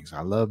 He thinks,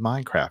 I love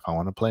Minecraft. I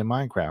want to play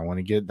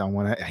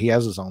Minecraft. He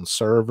has his own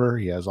server.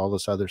 He has all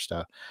this other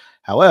stuff.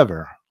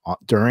 However,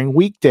 during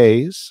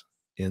weekdays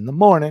in the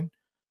morning,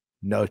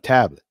 no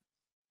tablet,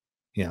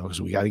 because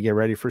we got to get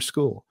ready for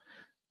school.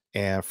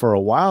 And for a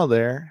while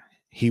there,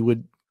 he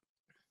would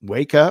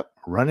wake up,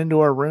 run into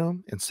our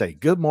room and say,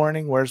 good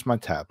morning, where's my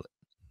tablet?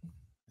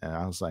 And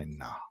I was like,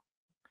 no.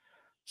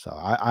 So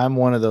I'm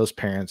one of those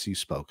parents you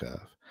spoke of,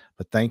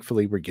 but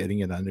thankfully we're getting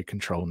it under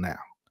control now.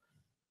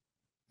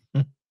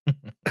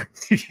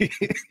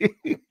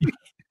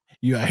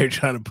 You out here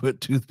trying to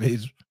put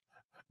toothpaste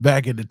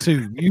back in the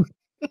tube.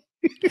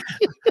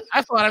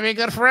 I thought I'd be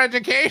good for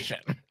education.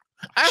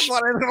 I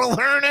thought I was going to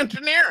learn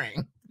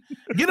engineering.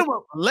 Get them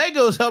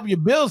Legos help you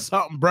build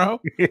something, bro.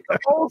 Yeah.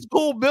 Old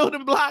school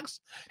building blocks.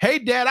 Hey,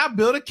 Dad, I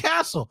built a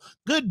castle.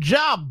 Good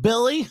job,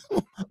 Billy.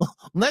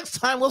 Next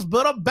time, let's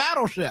build a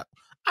battleship.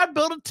 I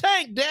built a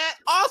tank, Dad.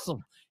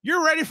 Awesome.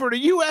 You're ready for the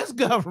U.S.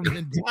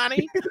 government,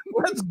 Johnny.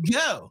 Let's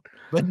go.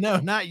 But no,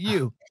 not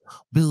you.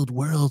 Build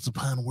worlds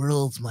upon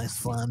worlds, my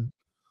son.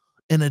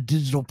 In a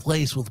digital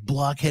place with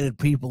block-headed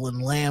people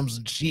and lambs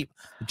and sheep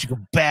that you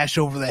can bash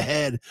over the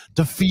head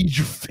to feed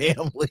your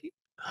family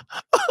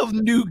of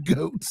new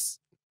goats.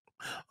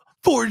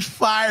 Forge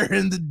fire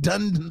in the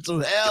dungeons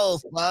of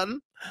hell, son.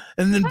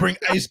 And then bring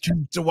ice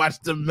cubes to watch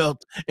them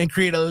melt and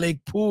create a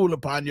lake pool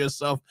upon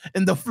yourself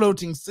in the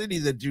floating city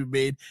that you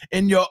made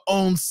in your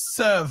own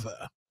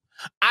server.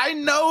 I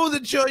know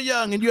that you're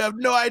young and you have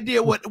no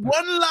idea what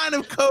one line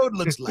of code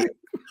looks like,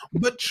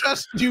 but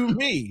trust you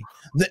me,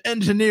 the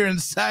engineer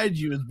inside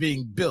you is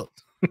being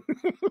built.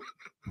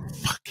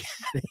 Fuck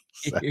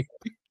out of here.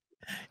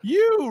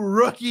 You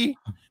rookie.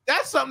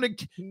 That's something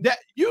that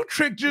you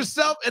tricked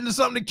yourself into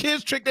something the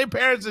kids trick their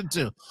parents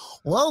into.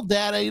 Well,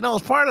 Daddy,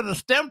 as part of the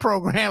STEM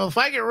program, if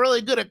I get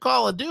really good at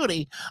Call of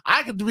Duty,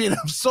 I could be a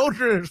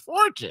soldier of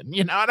fortune.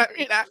 You know what I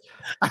mean?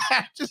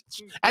 I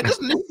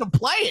just need to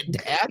play it,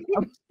 Dad.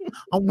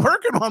 I'm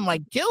working on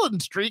my killing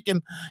streak,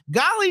 and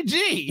golly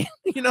gee,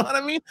 you know what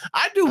I mean?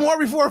 I do more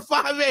before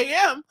 5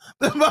 a.m.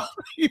 than most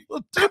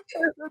people do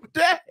in a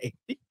day.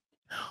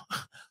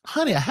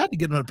 Honey, I had to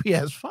get him a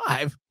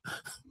PS5.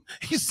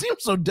 He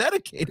seems so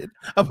dedicated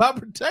about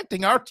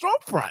protecting our home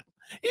front.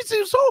 He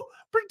seems so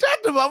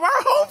protective of our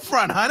home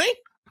front, honey.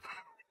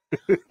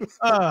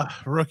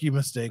 Rookie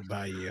mistake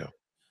by you.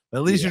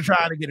 At least you're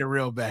trying to get it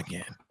reeled back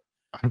in.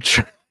 I'm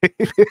trying.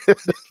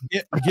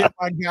 Get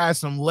my guy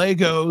some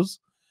Legos.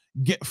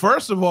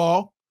 First of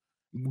all,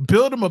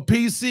 build him a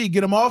PC.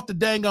 Get him off the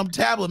dang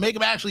tablet. Make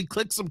him actually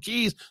click some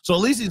keys. So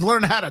at least he's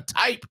learning how to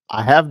type.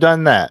 I have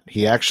done that.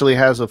 He actually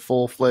has a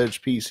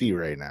full-fledged PC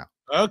right now.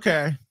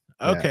 Okay.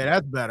 Okay,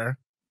 that's better.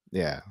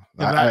 Yeah.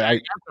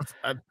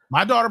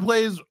 My daughter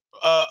plays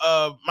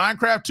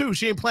Minecraft too.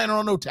 She ain't playing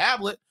on no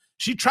tablet.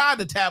 She tried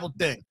the tablet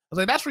thing. I was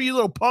like, that's for you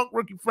little punk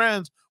rookie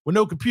friends with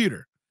no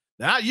computer.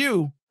 Not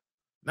you.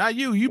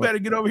 You better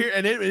get over here.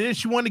 And then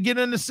she wanted to get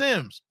into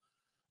Sims.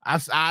 I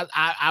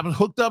was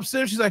hooked up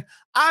Sims. She's like,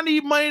 I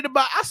need money to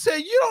buy. I said,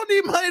 you don't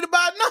need money to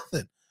buy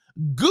nothing.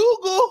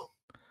 Google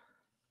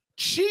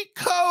cheat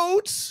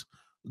codes.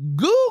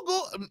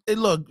 Google,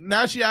 and look,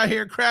 now she out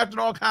here crafting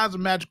all kinds of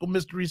magical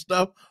mystery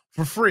stuff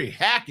for free.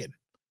 Hacking.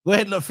 Go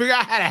ahead and figure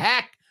out how to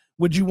hack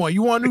what you want.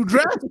 You want a new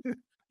dress?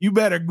 You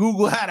better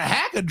Google how to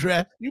hack a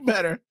dress. You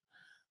better.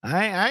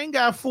 I ain't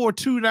got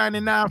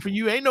 $2.99 for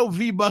you. Ain't no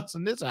V-Bucks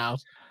in this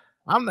house.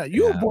 I'm not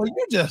you, boy.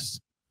 You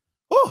just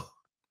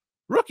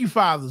rookie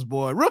fathers,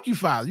 boy. Rookie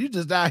fathers. You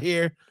just out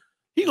here.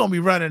 He gonna be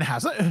running the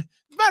house.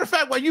 Matter of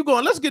fact, while you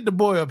going, let's get the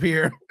boy up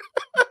here.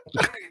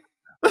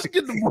 Let's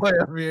get the boy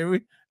up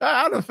here.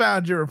 I done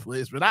found your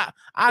replacement.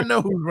 I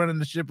know who's running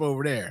the ship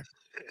over there.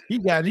 He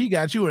got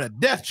you in a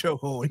death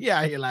chokehold. He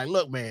out here like,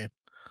 look, man,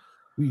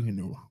 we can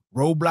do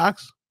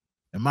Roblox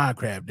and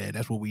Minecraft, Dad.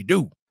 That's what we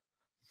do.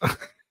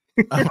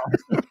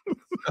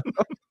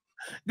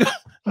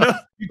 No,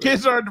 your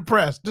kids are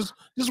depressed. Just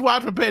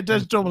watch and pay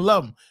attention to them and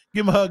love them.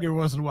 Give them a hug every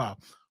once in a while.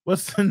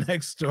 What's the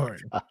next story?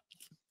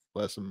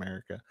 Bless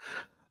America.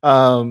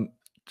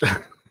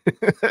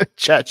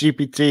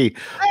 ChatGPT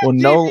will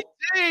no.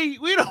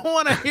 We don't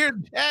want to hear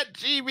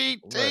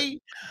ChatGPT, right.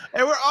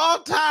 And we're all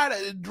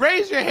tired.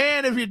 Raise your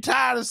hand if you're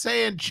tired of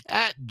saying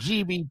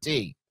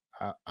ChatGPT.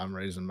 I'm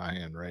raising my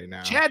hand right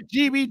now.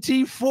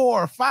 ChatGPT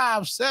 4,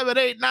 5, 7,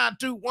 8, 9,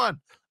 2, 1,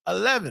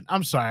 11.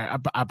 I'm sorry. I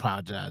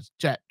apologize.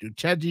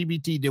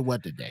 ChatGPT did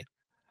what today?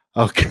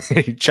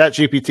 Okay.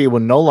 ChatGPT will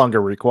no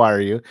longer require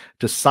you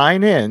to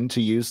sign in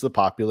to use the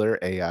popular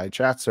AI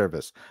chat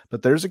service.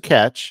 But there's a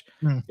catch.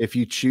 If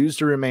you choose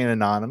to remain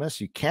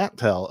anonymous, you can't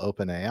tell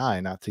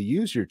OpenAI not to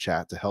use your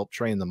chat to help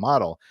train the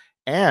model.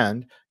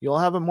 And you'll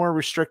have a more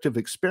restrictive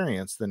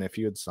experience than if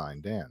you had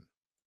signed in.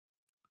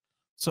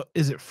 So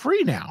is it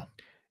free now?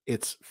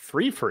 It's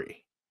free.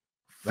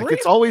 Like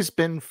it's always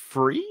been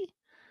free,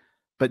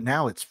 but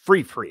now it's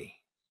free.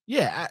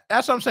 Yeah,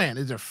 that's what I'm saying.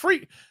 Is it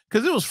free?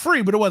 Because it was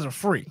free, but it wasn't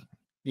free.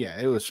 Yeah,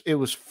 it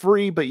was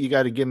free, but you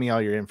got to give me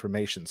all your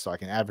information so I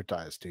can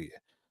advertise to you.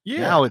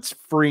 Yeah. Now it's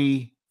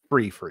free.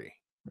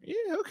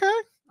 Yeah, okay.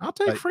 I'll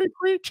take free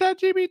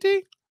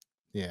ChatGPT.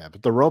 Yeah,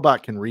 but the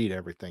robot can read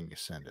everything you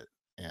send it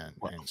and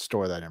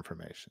store that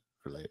information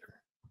for later.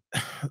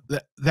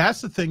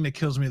 That's the thing that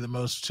kills me the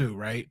most too,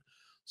 right?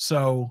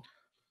 So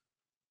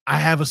I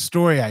have a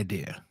story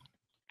idea.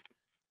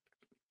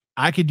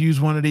 I could use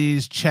one of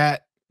these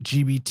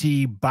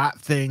ChatGPT bot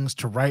things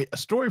to write a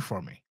story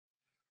for me,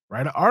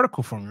 write an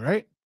article for me,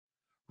 right?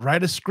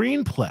 Write a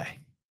screenplay.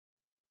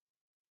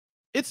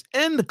 It's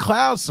in the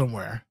cloud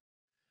somewhere.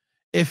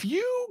 If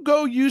you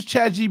go use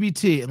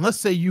ChatGPT and let's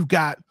say you've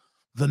got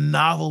the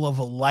novel of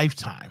a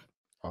lifetime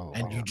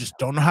and you just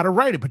don't know how to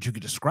write it, but you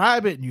can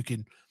describe it and you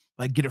can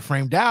like get it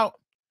framed out.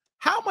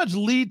 How much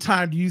lead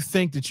time do you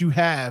think that you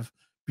have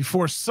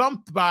before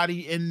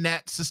somebody in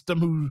that system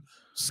who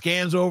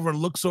scans over and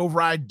looks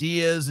over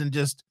ideas and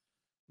just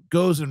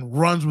goes and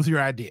runs with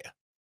your idea?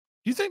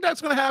 Do you think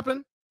that's going to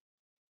happen?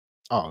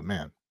 Oh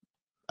man,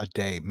 a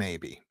day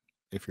maybe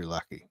if you're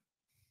lucky.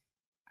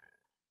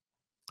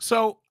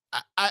 So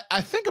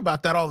I think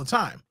about that all the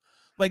time.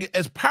 Like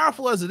as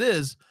powerful as it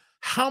is,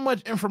 how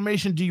much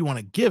information do you want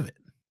to give it?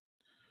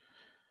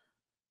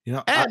 You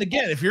know, and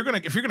again, if you're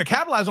gonna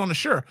capitalize on it,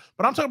 sure.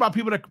 But I'm talking about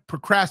people that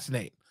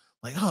procrastinate.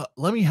 Like,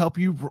 let me help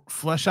you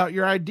flesh out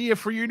your idea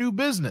for your new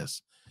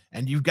business.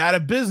 And you've got a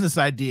business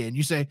idea, and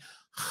you say,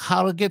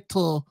 how to get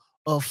to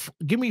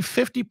give me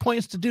 50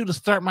 points to do to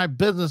start my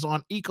business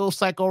on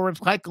eco-cycle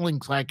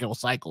recycling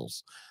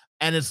cycles.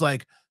 And it's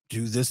like,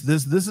 do this,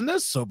 and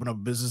this. Open up a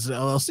business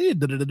LLC,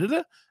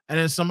 and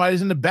then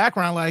somebody's in the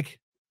background like,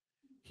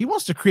 he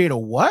wants to create a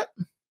what?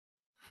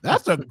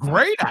 That's a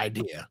great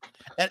idea.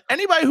 And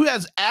anybody who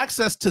has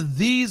access to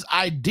these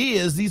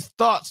ideas, these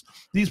thoughts,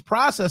 these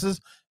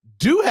processes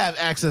do have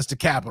access to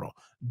capital,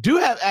 do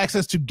have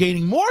access to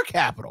gaining more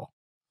capital.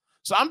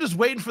 So I'm just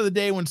waiting for the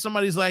day when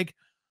somebody's like,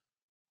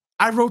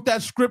 I wrote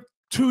that script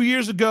 2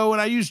 years ago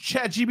and I used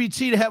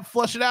ChatGPT to help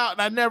flush it out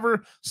and I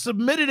never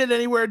submitted it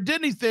anywhere,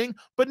 did anything,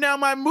 but now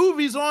my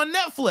movie's on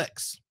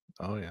Netflix.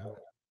 Oh yeah.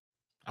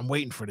 I'm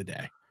waiting for the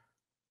day.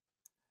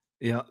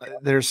 You know,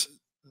 there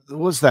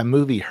was that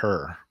movie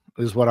Her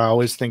is what I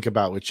always think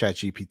about with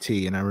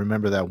ChatGPT. And I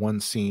remember that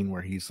one scene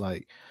where he's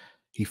like,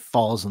 he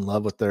falls in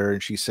love with her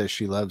and she says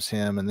she loves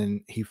him. And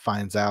then he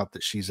finds out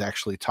that she's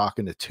actually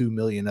talking to 2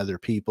 million other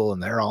people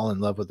and they're all in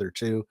love with her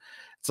too.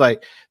 It's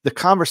like the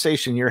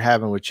conversation you're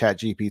having with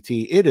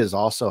ChatGPT, it is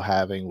also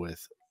having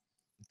with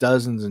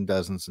dozens and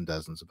dozens and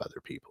dozens of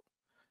other people.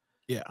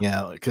 Yeah. You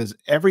know, because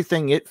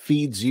everything it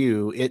feeds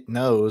you, it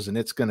knows, and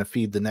it's going to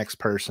feed the next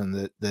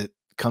person that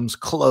comes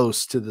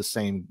close to the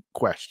same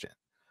question.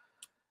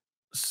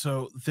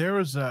 So there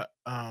was a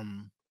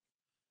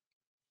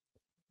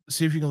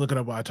see if you can look it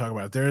up while I talk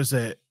about it. There's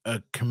a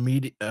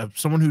comedian,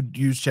 someone who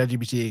used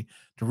ChatGPT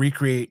to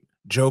recreate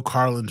Joe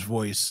Carlin's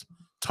voice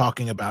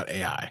talking about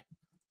AI.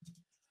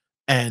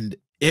 And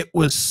it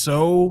was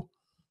so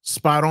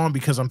spot on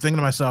because I'm thinking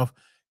to myself,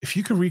 if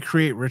you could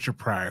recreate Richard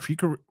Pryor, if you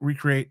could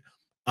recreate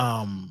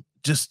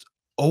just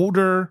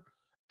older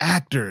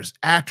actors,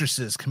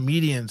 actresses,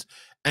 comedians,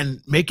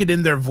 and make it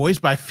in their voice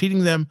by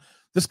feeding them.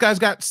 This guy's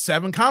got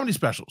 7 comedy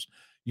specials.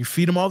 You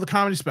feed him all the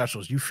comedy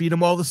specials. You feed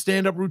him all the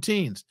stand-up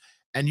routines.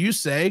 And you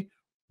say,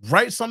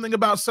 write something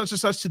about such and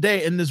such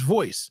today in this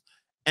voice.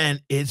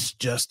 And it's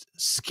just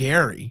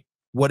scary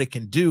what it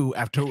can do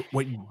after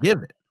what you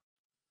give it.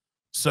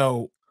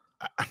 So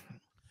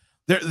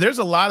there's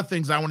a lot of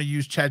things I want to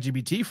use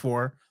ChatGPT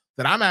for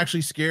that I'm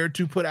actually scared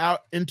to put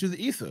out into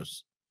the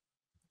ethos.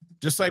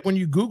 Just like when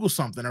you Google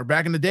something, or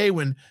back in the day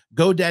when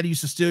GoDaddy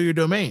used to steal your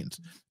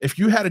domains. If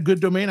you had a good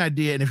domain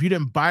idea and if you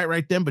didn't buy it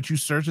right then, but you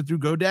searched it through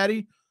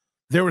GoDaddy,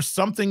 there was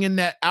something in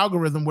that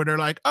algorithm where they're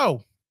like,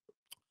 oh,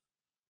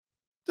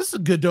 this is a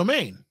good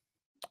domain.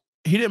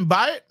 He didn't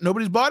buy it.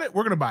 Nobody's bought it.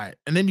 We're going to buy it.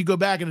 And then you go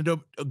back and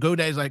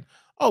GoDaddy's like,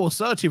 oh, we'll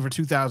sell it to you for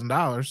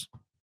 $2,000.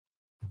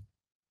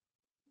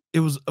 It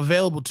was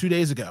available 2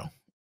 days ago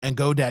and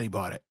GoDaddy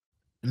bought it.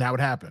 And that would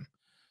happen.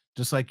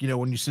 Just like,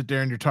 when you sit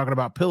there and you're talking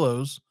about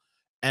pillows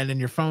and then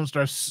your phone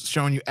starts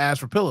showing you ads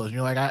for pillows. And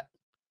you're like,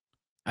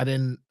 I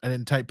didn't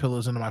type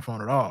pillows into my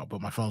phone at all, but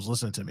my phone's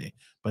listening to me,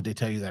 but they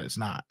tell you that it's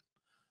not.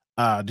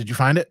 Did you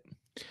find it?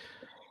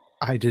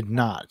 I did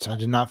not. I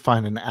did not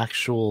find an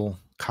actual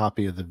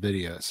copy of the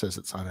video. It says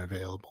it's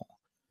unavailable.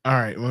 All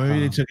right. Well, maybe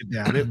they took it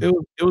down.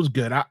 It was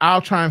good.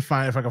 I'll try and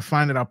find it. If I can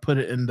find it, I'll put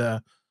it in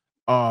the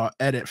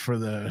edit for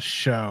the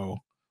show,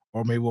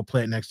 or maybe we'll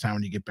play it next time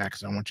when you get back,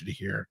 because I want you to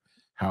hear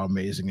how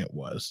amazing it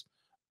was.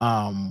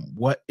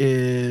 What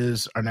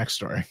is our next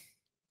story?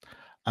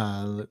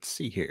 Let's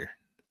see here.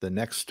 The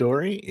next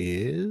story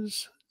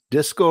is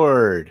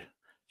Discord.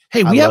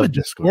 Hey, we have a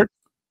Discord.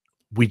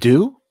 We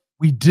do?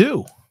 We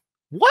do.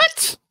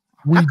 What?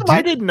 How come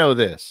I didn't know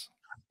this?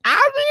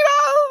 I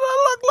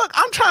mean, look,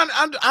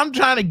 I'm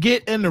trying to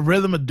get in the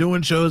rhythm of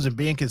doing shows and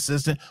being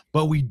consistent,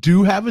 but we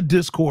do have a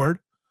Discord.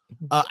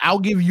 I'll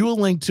give you a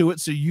link to it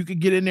so you can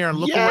get in there and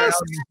look around.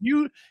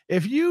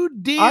 If you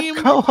deem I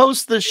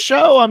co-host the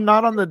show, I'm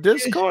not on the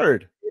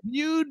Discord. If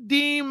you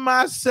deem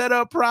my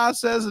setup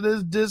process of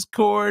this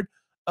Discord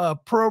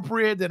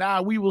appropriate, then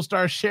we will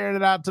start sharing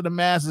it out to the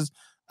masses.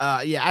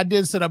 Yeah, I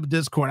did set up a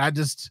Discord. I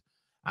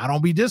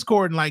don't be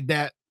Discording like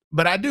that,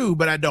 but I do,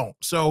 but I don't.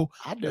 So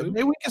I do.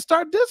 Maybe we can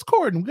start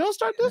Discording. We're gonna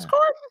start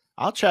Discording.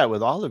 I'll chat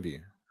with all of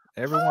you.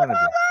 Every one of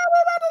you.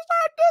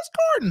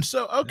 Discording.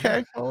 So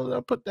okay, well,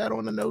 I'll put that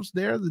on the notes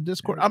there. The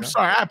Discord. I'm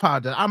sorry, I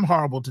apologize. I'm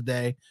horrible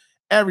today.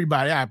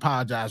 Everybody, I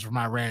apologize for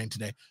my ranting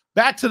today.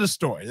 Back to the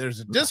story. There's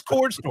a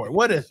Discord story.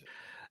 What is it?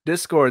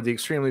 Discord, the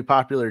extremely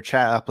popular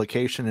chat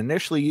application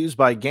initially used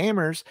by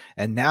gamers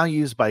and now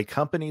used by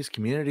companies,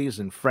 communities,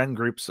 and friend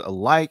groups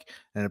alike,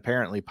 and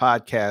apparently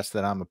podcasts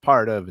that I'm a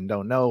part of and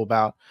don't know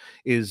about,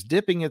 is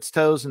dipping its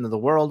toes into the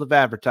world of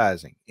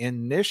advertising.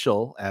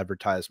 Initial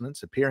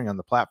advertisements appearing on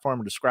the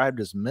platform are described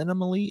as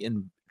minimally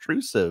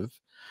intrusive,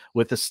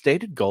 with a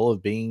stated goal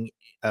of being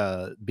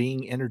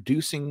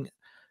introducing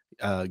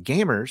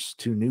gamers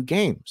to new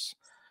games.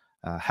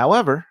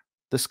 However,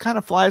 this kind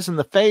of flies in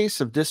the face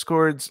of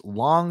Discord's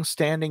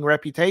long-standing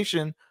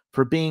reputation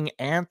for being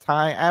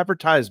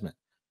anti-advertisement.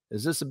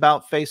 Is this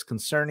about face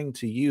concerning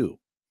to you?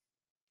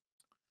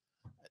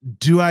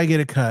 Do I get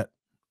a cut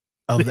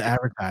of the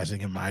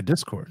advertising in my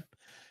Discord?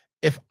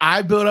 If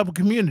I build up a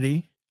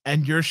community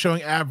and you're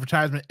showing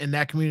advertisement in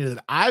that community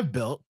that I've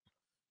built,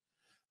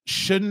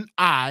 shouldn't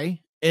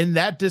I, in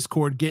that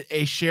Discord, get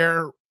a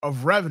share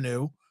of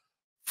revenue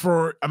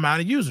for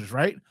amount of users,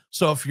 right?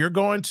 So if you're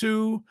going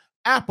to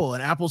Apple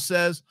and Apple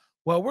says,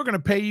 well, we're going to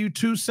pay you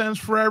 2 cents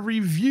for every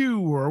view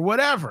or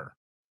whatever,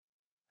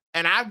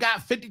 and I've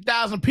got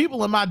 50,000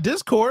 people in my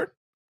Discord,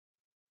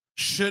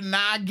 shouldn't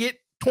I get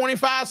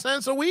 25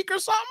 cents a week or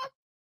something?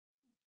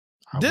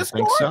 I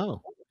think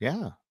so.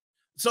 Yeah.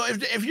 So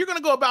if you're going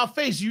to go about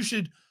face, you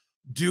should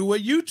do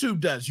what YouTube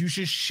does. You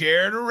should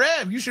share the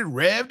rev. You should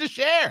rev to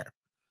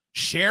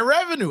share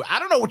revenue. I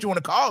don't know what you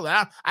want to call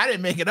it. I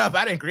didn't make it up.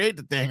 I didn't create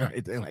the thing or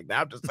anything like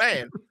that. I'm just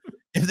saying,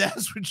 if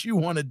that's what you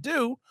want to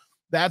do,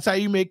 that's how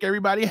you make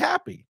everybody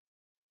happy.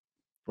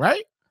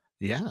 Right?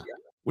 Yeah.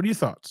 What are your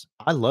thoughts?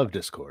 I love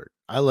Discord.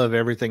 I love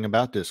everything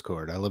about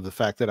Discord. I love the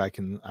fact that I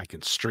can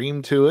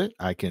stream to it.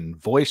 I can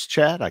voice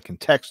chat. I can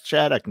text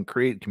chat. I can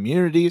create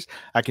communities.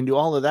 I can do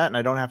all of that, and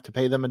I don't have to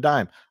pay them a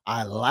dime.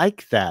 I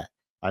like that.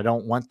 I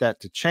don't want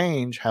that to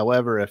change.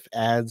 However, if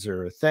ads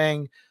are a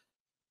thing,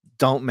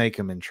 don't make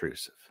them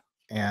intrusive.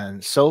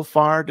 And so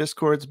far,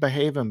 Discord's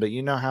behaving, but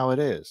you know how it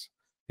is.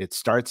 It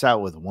starts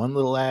out with one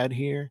little ad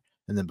here,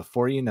 and then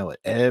before you know it,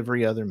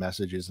 every other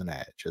message is an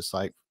ad, just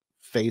like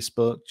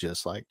Facebook,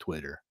 just like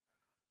Twitter.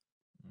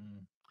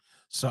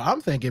 So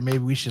I'm thinking maybe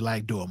we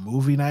should do a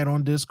movie night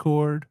on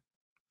Discord.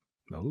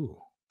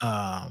 Oh,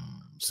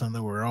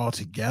 something we're all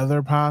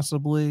together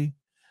possibly.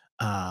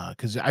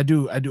 Because I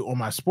do on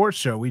my sports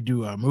show, we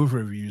do movie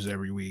reviews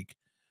every week,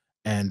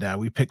 and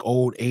we pick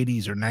old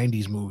 80s or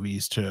 90s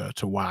movies to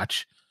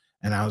watch.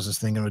 And I was just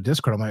thinking of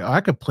Discord, I'm like, oh,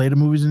 I could play the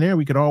movies in there.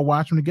 We could all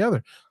watch them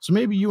together. So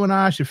maybe you and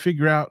I should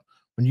figure out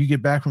when you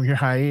get back from your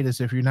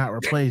hiatus, if you're not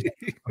replaced,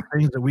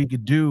 things that we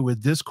could do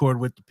with Discord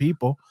with the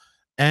people.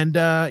 And,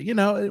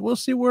 we'll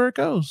see where it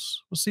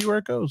goes.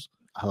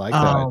 I like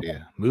that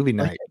idea. Movie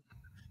night.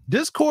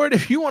 Discord,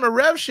 if you want to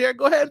rev share,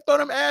 go ahead and throw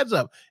them ads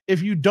up.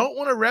 If you don't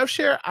want to rev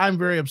share, I'm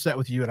very upset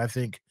with you, and I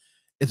think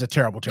it's a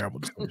terrible, terrible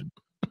decision.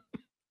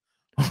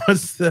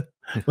 What's the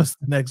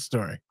next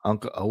story?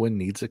 Uncle Owen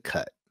needs a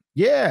cut.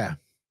 Yeah.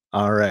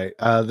 All right.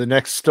 The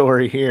next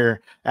story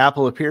here,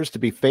 Apple appears to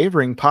be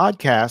favoring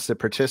podcasts that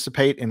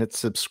participate in its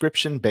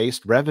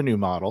subscription-based revenue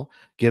model,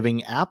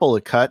 giving Apple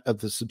a cut of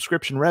the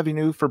subscription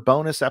revenue for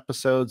bonus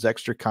episodes,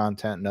 extra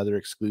content, and other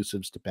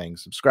exclusives to paying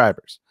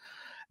subscribers.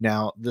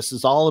 Now, this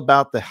is all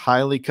about the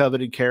highly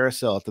coveted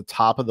carousel at the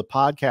top of the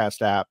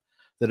podcast app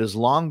that has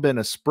long been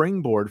a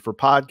springboard for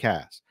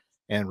podcasts.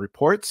 And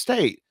reports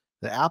state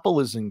that Apple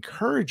is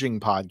encouraging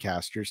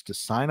podcasters to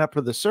sign up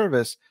for the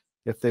service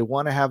if they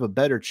want to have a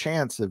better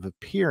chance of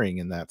appearing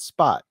in that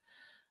spot.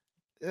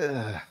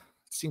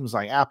 Seems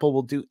like Apple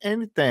will do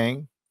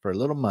anything for a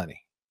little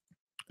money.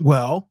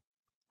 Well,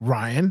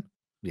 Ryan,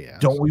 Yeah.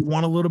 don't we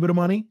want a little bit of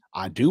money?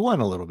 I do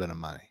want a little bit of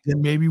money.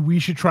 Then maybe we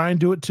should try and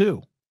do it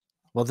too.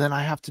 Well, then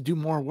I have to do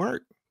more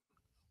work.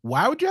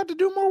 Why would you have to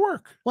do more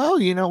work? Well,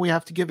 we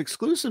have to give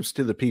exclusives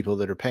to the people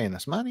that are paying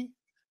us money.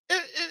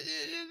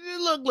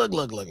 Look.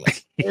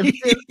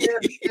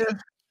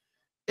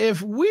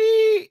 If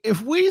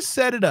we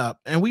set it up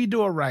and we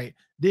do it right,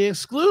 the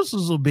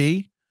exclusives will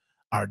be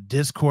our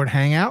Discord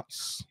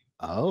hangouts.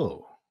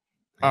 Oh,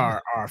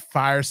 our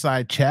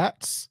fireside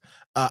chats.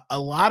 A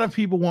lot of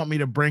people want me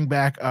to bring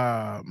back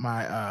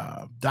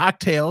my Doc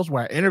Tales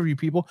where I interview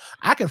people.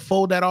 I could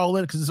fold that all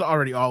in because it's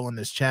already all on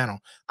this channel.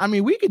 I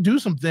mean, we could do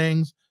some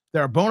things that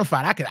are bona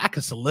fide. I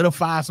could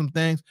solidify some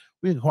things.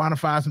 We can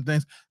quantify some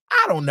things.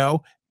 I don't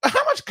know.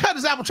 How much cut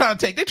is Apple trying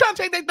to take? They trying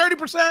to take their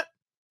 30%?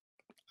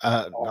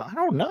 I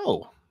don't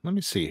know. Let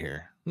me see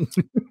here.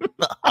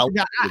 I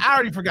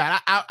already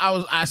forgot.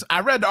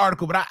 I read the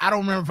article, but I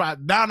don't remember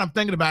now I'm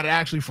thinking about it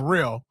actually for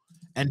real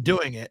and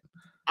doing it.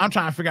 I'm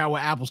trying to figure out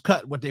what Apple's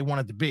cut, what they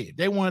want it to be.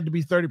 They wanted to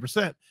be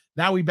 30%.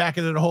 Now we back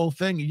into the whole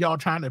thing. And y'all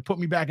trying to put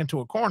me back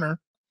into a corner.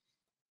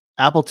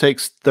 Apple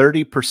takes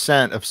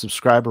 30% of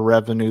subscriber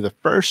revenue the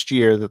first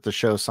year that the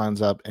show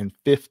signs up and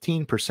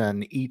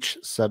 15% each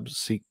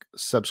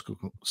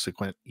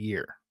subsequent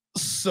year.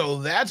 So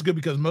that's good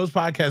because most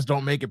podcasts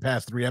don't make it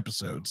past 3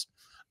 episodes.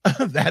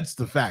 That's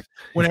the fact.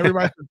 When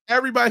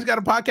everybody's got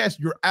a podcast,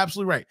 you're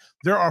absolutely right.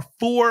 There are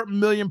 4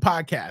 million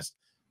podcasts.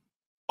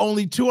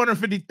 Only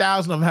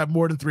 250,000 of them have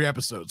more than 3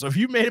 episodes. So if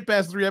you made it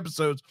past 3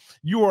 episodes,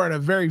 you are in a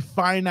very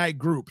finite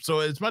group. So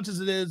as much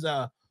as it is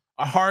a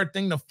hard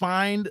thing to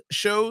find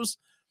shows,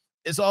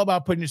 it's all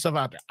about putting yourself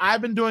out there.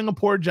 I've been doing a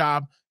poor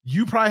job.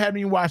 You probably haven't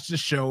even watched this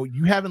show.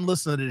 You haven't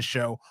listened to this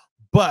show.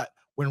 But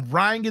when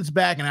Ryan gets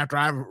back and after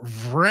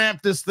I've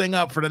ramped this thing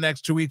up for the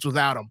next 2 weeks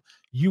without him,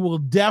 you will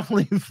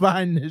definitely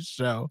find this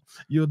show.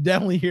 You'll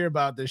definitely hear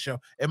about this show.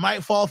 It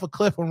might fall off a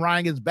cliff when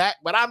Ryan gets back,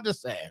 but I'm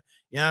just saying.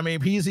 You know what I mean?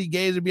 PC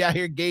Gazer be out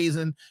here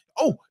gazing.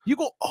 Oh, we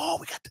got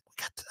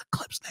the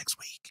eclipse next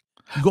week.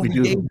 You going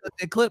to gaze at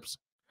the eclipse?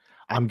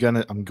 I'm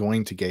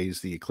going to gaze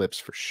the eclipse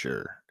for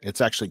sure.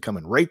 It's actually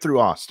coming right through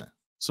Austin.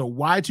 So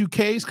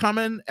Y2K's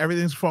coming.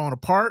 Everything's falling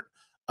apart.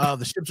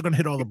 The ships are going to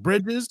hit all the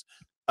bridges.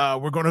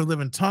 We're going to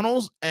live in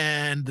tunnels,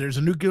 and there's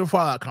a nuclear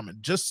fallout coming.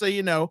 Just so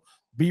you know,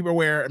 be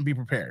aware and be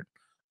prepared.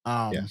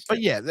 Yes.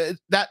 But yeah,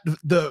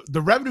 the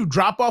revenue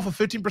drop off of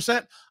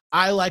 15%,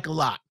 I like a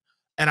lot.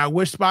 And I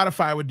wish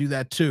Spotify would do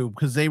that too,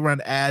 because they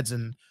run ads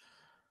and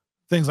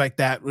things like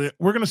that. We're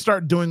going to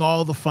start doing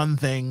all the fun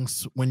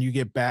things when you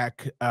get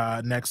back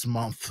next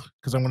month,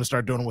 because I'm going to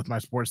start doing it with my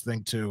sports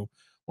thing too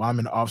while I'm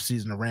in the off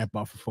season to ramp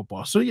up for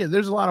football. So yeah,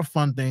 there's a lot of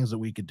fun things that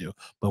we could do,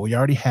 but we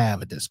already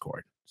have a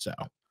Discord. So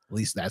at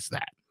least that's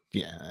that.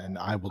 Yeah. And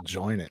I will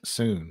join it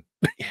soon.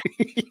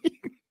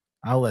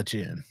 I'll let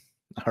you in.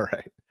 All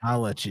right. I'll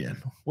let you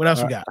in. What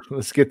else we got?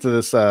 Let's get to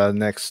this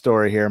next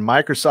story here.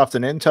 Microsoft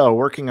and Intel are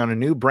working on a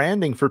new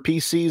branding for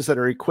PCs that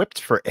are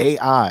equipped for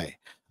AI.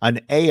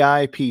 An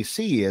AI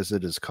PC, as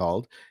it is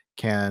called,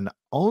 can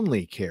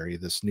only carry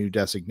this new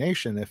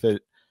designation if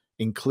it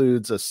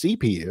includes a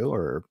CPU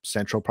or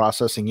central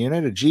processing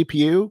unit, a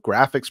GPU,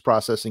 graphics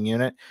processing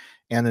unit,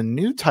 and a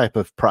new type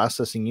of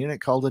processing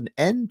unit called an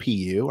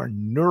NPU or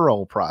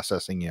neural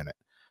processing unit.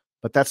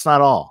 But that's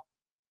not all.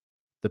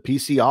 The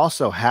PC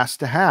also has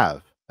to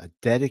have a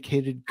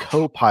dedicated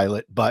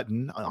Copilot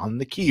button on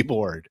the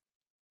keyboard.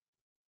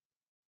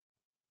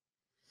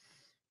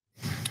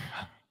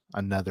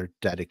 Another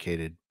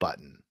dedicated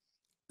button.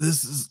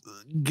 This is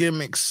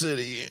gimmick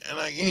city, and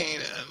I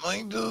hate it.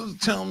 Like,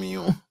 just tell me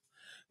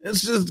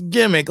it's just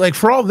gimmick. Like,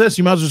 for all this,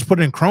 you might as well just put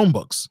it in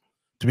Chromebooks,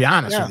 to be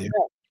honest with you.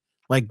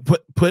 Like,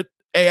 put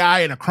AI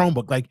in a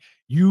Chromebook. Like,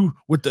 you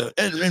with the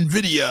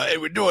NVIDIA, and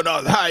we're doing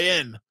all the high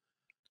end.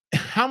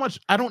 How much?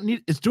 I don't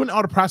need. It's doing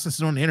all the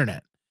processing on the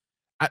internet.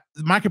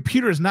 My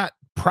computer is not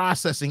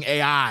processing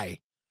AI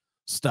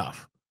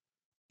stuff.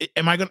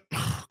 Am I gonna?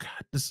 Oh God,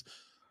 this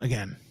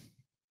again.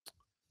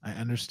 I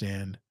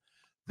understand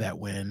that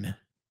when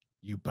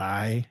you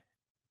buy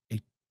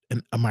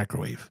a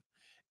microwave,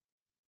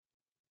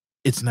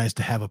 it's nice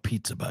to have a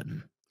pizza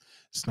button.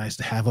 It's nice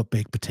to have a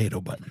baked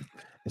potato button.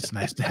 It's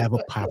nice to have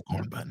a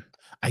popcorn button.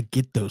 I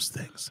get those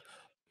things.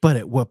 But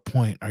at what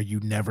point are you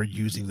never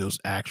using those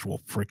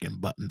actual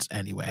freaking buttons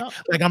anyway? Oh.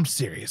 Like, I'm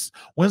serious.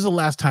 When's the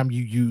last time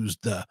you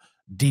used the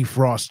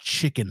defrost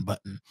chicken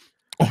button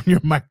on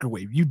your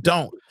microwave. You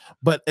don't.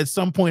 But at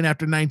some point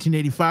after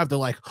 1985, they're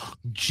like,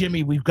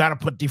 Jimmy, we've got to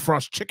put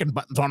defrost chicken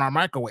buttons on our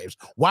microwaves.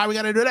 Why we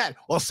got to do that?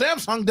 Well,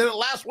 Samsung did it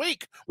last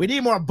week. We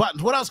need more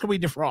buttons. What else can we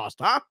defrost?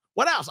 Huh?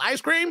 What else?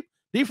 Ice cream?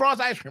 Defrost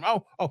ice cream.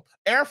 Oh,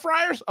 air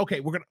fryers?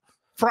 Okay,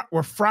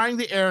 we're frying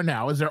the air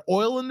now. Is there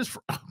oil in this?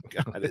 Oh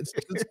God, it's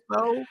just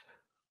so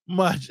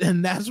much.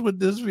 And that's what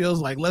this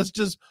feels like. Let's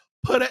just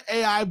put an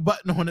AI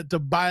button on it to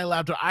buy a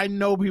laptop. I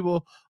know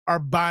people are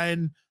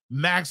buying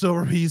Macs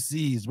over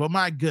PCs, but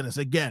my goodness,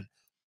 again,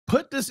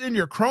 put this in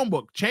your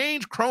Chromebook.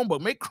 Change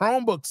Chromebook. Make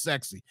Chromebook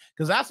sexy,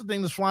 because that's the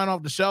thing that's flying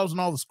off the shelves in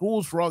all the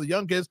schools for all the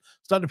young kids,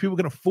 stuff that people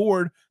can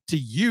afford to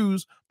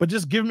use. But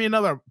just give me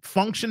another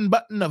function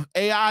button of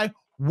AI.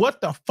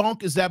 What the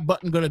funk is that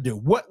button going to do?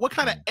 What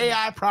kind of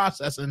AI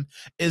processing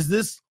is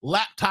this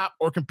laptop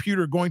or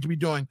computer going to be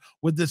doing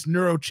with this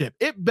neuro chip?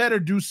 It better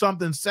do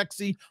something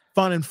sexy,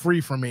 fun, and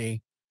free for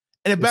me.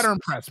 And it better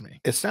impress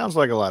me. It sounds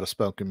like a lot of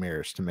smoke and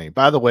mirrors to me.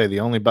 By the way, the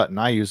only button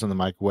I use on the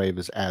microwave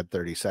is add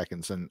 30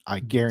 seconds. And I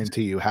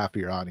guarantee you half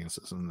of your audience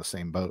is in the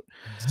same boat.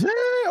 Yeah,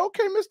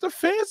 okay, Mr.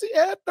 Fancy,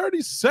 add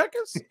 30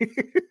 seconds.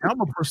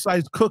 I'm a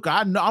precise cooker.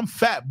 I know I'm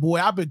fat, boy.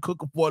 I've been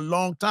cooking for a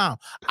long time.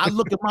 I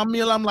look at my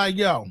meal, I'm like,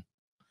 yo,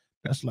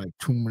 that's like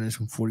 2 minutes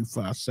and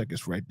 45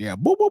 seconds right there.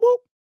 Boop, boop, boop.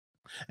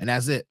 And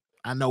that's it.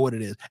 I know what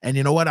it is. And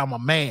you know what? I'm a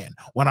man.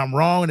 When I'm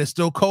wrong and it's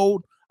still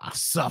cold, I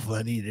suffer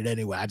and eat it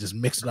anyway. I just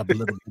mix it up a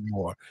little bit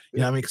more. You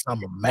know what I mean? Because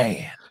I'm a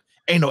man.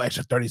 Ain't no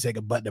extra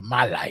 30-second button in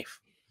my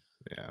life.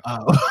 Yeah.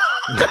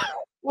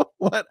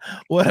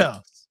 What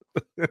else?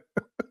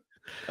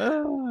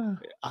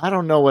 I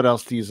don't know what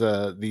else these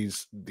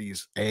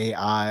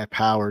AI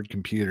powered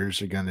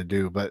computers are going to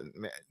do, but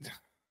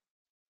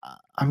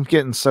I'm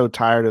getting so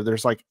tired of,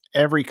 there's like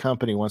every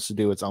company wants to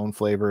do its own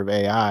flavor of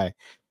AI,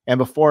 and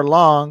before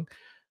long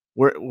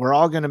we're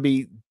all going to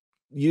be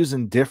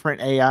using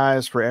different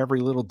AIs for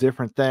every little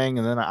different thing.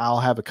 And then I'll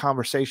have a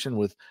conversation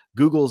with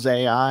Google's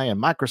AI,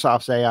 and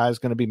Microsoft's AI is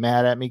going to be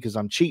mad at me because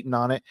I'm cheating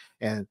on it.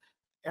 And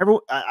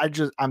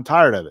I'm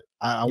tired of it.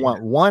 I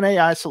want one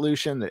AI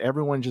solution that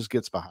everyone just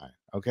gets behind.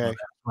 Okay. Well, that's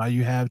why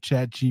you have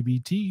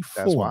ChatGPT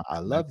 4. That's why I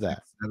love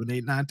that. 7,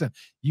 8, 9, 10.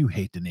 You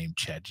hate the name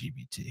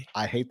ChatGPT.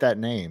 I hate that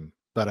name,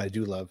 but I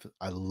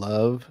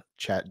love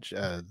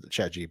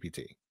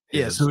ChatGPT.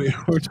 Yeah, so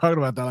we're talking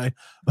about that. Like,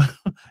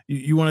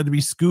 you wanted to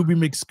be Scooby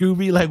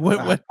McScooby. Like,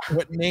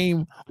 what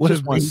name? What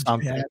is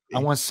something? I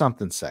want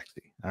something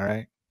sexy. All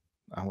right,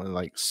 I want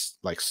like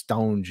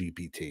Stone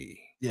GPT.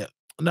 Yeah.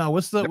 No,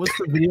 what's the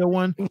video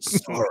one?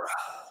 Sora.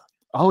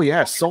 Oh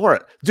yeah,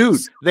 Sora, dude.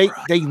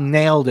 Sora. They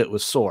nailed it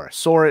with Sora.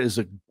 Sora is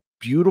a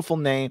beautiful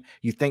name.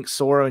 You think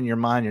Sora in your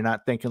mind, you're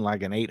not thinking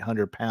like an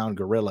 800-pound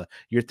gorilla.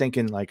 You're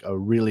thinking like a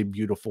really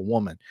beautiful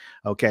woman.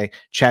 Okay.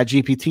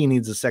 ChatGPT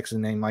needs a sexy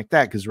name like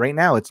that, because right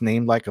now it's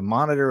named like a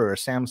monitor or a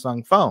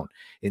Samsung phone.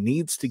 It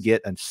needs to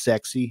get a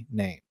sexy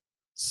name.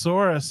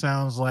 Sora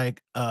sounds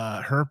like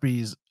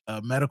herpes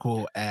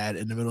medical ad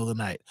in the middle of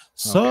the night.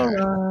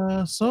 Sora,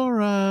 okay.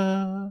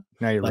 Sora.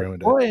 Now you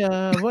ruined it. Oh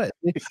yeah, what?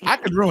 I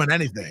could ruin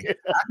anything.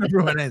 I could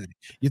ruin anything.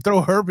 You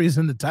throw herpes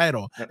in the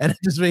title, and it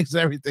just makes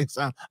everything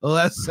sound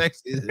less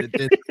sexy than it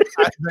did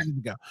 5 seconds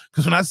ago.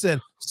 Because when I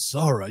said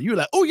Sora, you were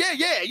like, oh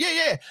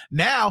yeah.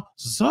 Now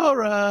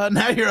Sora,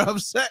 now you're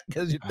upset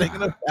because you're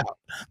thinking about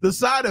the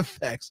side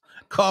effects: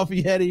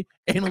 coffee heady,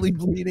 anally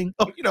bleeding.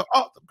 Oh, you know,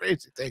 all the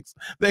crazy things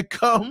that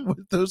come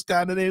with those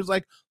kind of names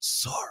like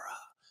Sora.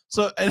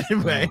 So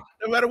anyway,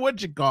 no matter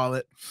what you call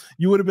it,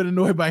 you would have been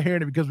annoyed by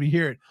hearing it because we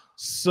hear it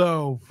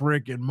so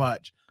freaking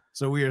much.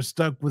 So we are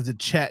stuck with the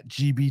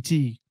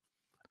ChatGPT.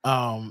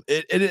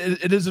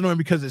 It is annoying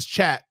because it's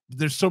chat.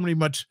 There's so many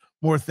much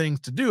more things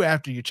to do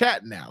after you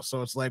chat now.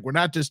 So it's like we're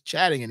not just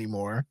chatting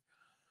anymore.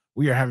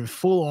 We are having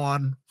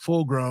full-on,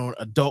 full-grown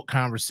adult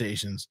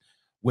conversations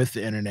with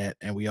the internet,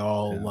 and we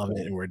all love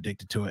it, and we're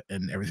addicted to it,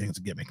 and everything's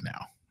a gimmick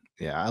now.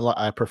 Yeah,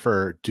 I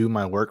prefer do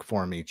my work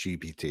for me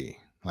GPT.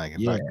 Like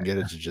if I can get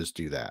it to just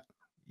do that.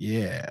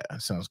 Yeah,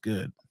 sounds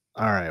good.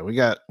 All right, we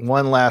got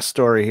one last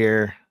story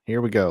here.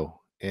 Here we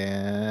go.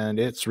 And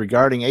it's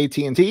regarding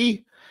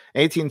AT&T.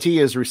 AT&T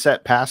has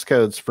reset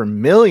passcodes for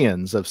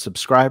millions of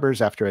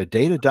subscribers after a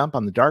data dump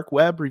on the dark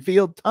web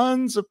revealed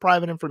tons of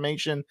private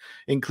information,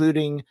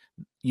 including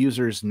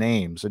users'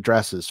 names,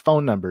 addresses,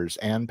 phone numbers,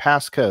 and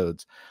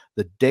passcodes.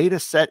 The data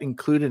set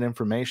included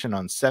information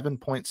on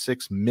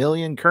 7.6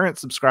 million current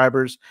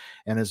subscribers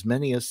and as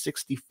many as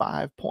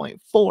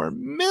 65.4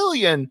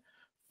 million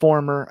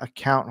former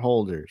account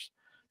holders.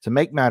 To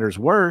make matters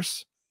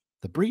worse,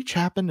 the breach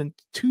happened in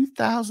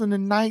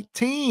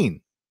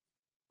 2019.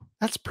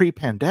 That's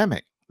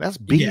pre-pandemic. That's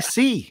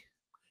BC.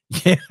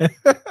 Yeah.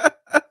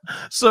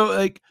 So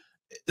like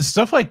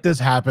stuff like this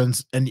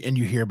happens and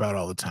you hear about it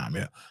all the time.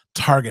 Yeah.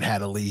 Target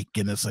had a leak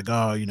and it's like,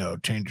 oh, you know,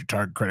 change your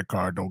Target credit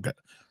card. Don't get.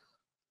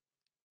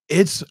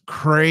 It's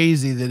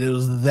crazy that it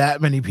was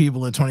that many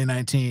people in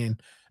 2019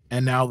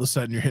 and now all of a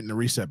sudden you're hitting the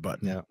reset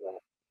button. Yeah.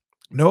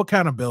 No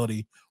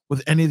accountability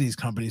with any of these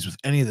companies, with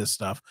any of this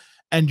stuff.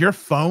 And your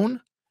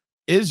phone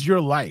is your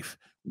life.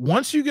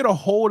 Once you get a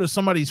hold of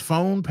somebody's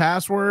phone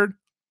password,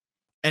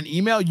 and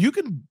email, you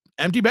can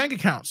empty bank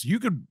accounts. You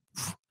could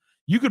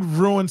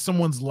ruin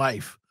someone's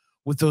life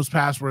with those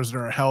passwords that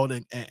are held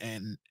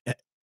and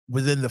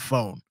within the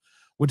phone,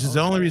 which is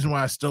the only reason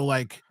why I still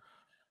like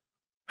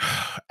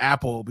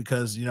Apple,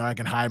 because I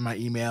can hide my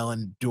email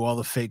and do all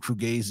the fake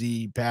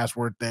Fugazi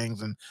password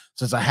things. And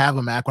since I have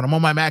a Mac, when I'm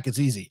on my Mac, it's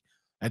easy.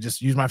 I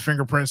just use my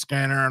fingerprint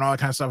scanner and all that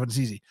kind of stuff, and it's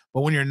easy.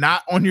 But when you're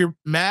not on your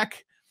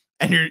Mac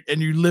and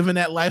you live in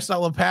that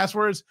lifestyle of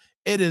passwords,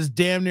 it is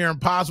damn near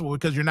impossible,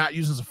 because you're not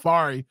using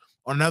Safari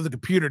on another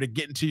computer to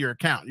get into your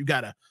account. You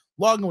got to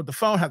log in with the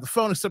phone, have the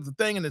phone accept the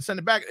thing, and then send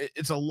it back.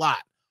 It's a lot.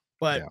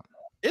 But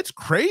it's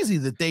crazy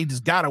that they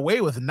just got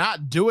away with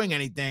not doing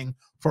anything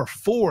for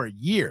 4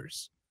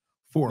 years.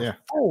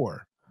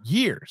 4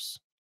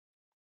 years.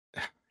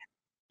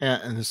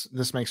 And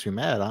this makes me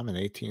mad. I'm an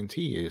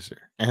AT&T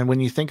user. And when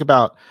you think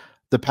about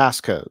the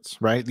passcodes,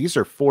 right? These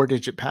are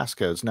 4-digit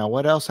passcodes. Now,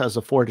 what else has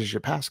a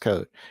 4-digit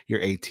passcode? Your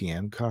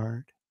ATM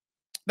card.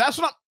 That's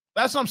what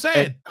I'm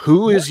saying. And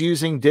who is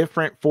using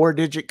different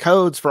 4-digit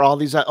codes for all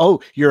these?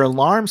 Your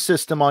alarm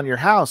system on your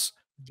house.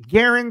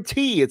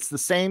 Guarantee it's the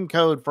same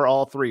code for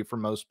all three for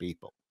most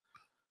people.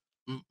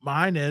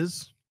 Mine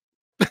is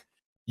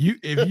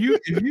if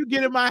you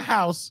get in my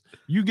house,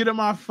 you get in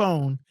my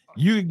phone,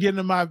 you get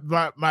in my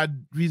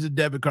Visa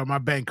debit card, my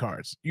bank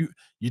cards. You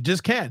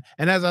just can.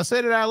 And as I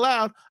said it out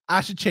loud,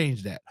 I should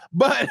change that.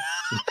 But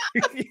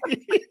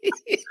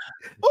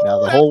now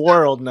the whole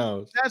world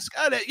knows. That's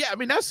I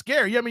mean, that's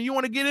scary. I mean, you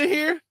want to get in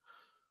here?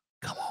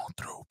 Come on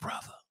through,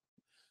 brother.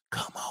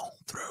 Come on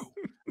through.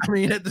 I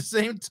mean, at the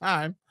same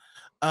time,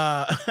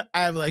 I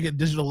have like a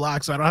digital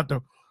lock, so I don't have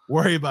to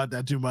worry about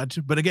that too much.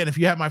 But again, if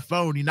you have my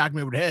phone, you knock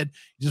me over the head,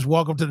 you just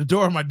walk up to the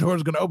door, my door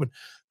is going to open.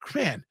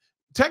 Man,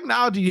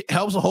 technology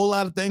helps a whole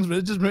lot of things, but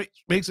it just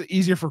makes it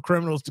easier for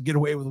criminals to get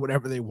away with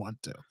whatever they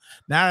want to.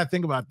 Now that I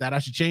think about that, I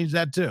should change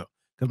that too,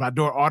 because my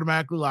door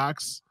automatically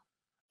locks.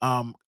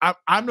 I'm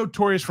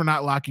notorious for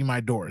not locking my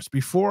doors.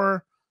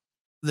 Before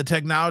the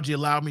technology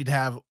allowed me to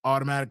have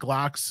automatic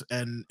locks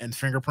and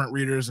fingerprint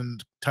readers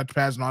and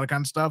touchpads and all that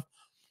kind of stuff,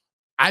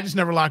 I just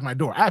never locked my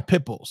door. I have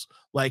pit bulls.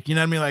 Like, you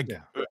know what I mean? Like,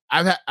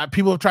 I've had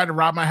people have tried to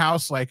rob my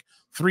house like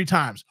 3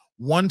 times.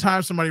 One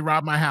time somebody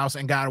robbed my house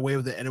and got away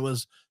with it, and it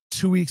was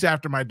 2 weeks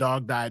after my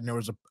dog died, and there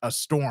was a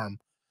storm.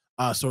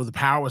 So the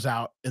power was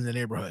out in the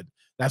neighborhood.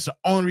 That's the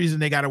only reason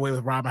they got away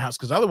with robbing my house,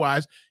 because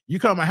otherwise, you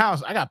come to my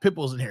house, I got pit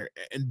bulls in here.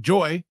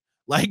 Enjoy.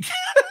 Like,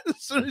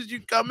 as soon as you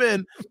come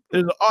in,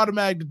 there's an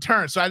automatic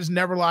deterrent. So I just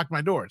never lock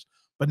my doors.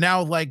 But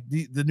now, like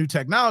the new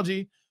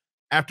technology,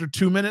 after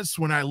 2 minutes,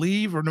 when I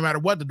leave or no matter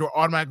what, the door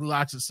automatically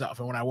locks itself.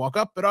 And when I walk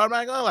up, it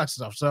automatically locks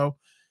itself. So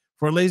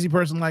for a lazy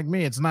person like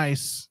me, it's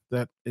nice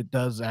that it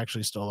does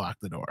actually still lock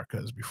the door,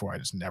 because before I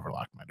just never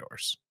locked my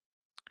doors.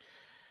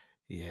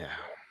 Yeah.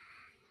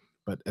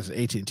 But as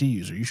an AT&T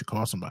user, you should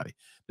call somebody.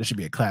 There should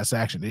be a class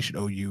action. They should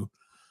owe you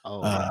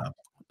a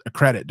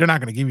credit. They're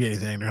not going to give you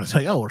anything. They're going to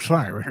say, "Oh, we're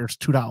sorry. Here's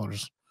 $2."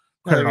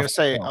 No, they're going to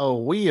say,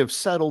 "Oh, we have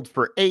settled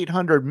for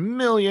 $800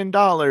 million,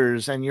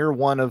 and you're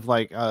one of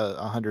like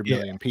 100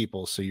 million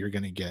people, so you're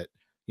going to get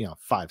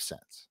 5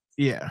 cents."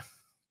 Yeah.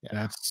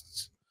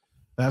 That's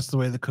the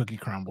way the cookie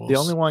crumbles. The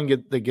only one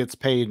that gets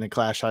paid in a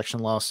class action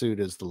lawsuit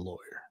is the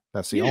lawyer.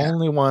 That's the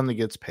only one that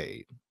gets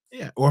paid.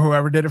 Yeah, or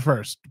whoever did it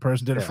first. The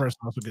person did it first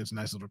also gets a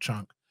nice little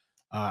chunk.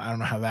 I don't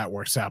know how that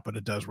works out, but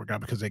it does work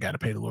out because they got to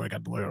pay the lawyer,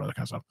 got the lawyer, all that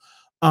kind of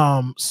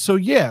stuff. So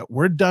yeah,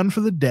 we're done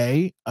for the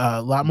day.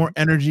 A lot more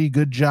energy.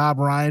 Good job,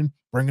 Ryan,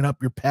 bringing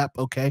up your pep.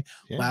 Okay,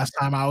 last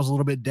time I was a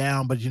little bit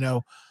down, but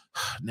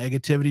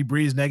negativity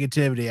breeds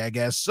negativity, I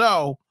guess.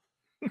 So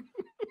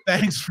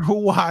thanks for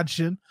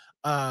watching.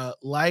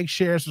 Like,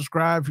 share,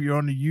 subscribe. If you're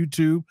on the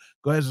YouTube,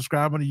 go ahead and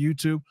subscribe on the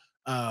YouTube.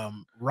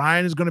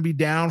 Ryan is going to be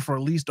down for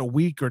at least a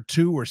week or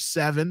 2 or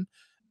 7.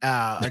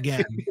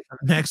 Again,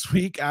 next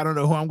week, I don't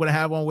know who I'm going to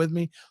have on with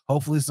me.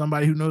 Hopefully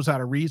somebody who knows how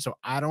to read, so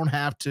I don't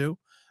have to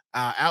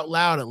out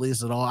loud, at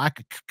least at all. I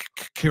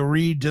can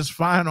read just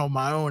fine on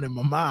my own in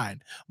my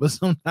mind, but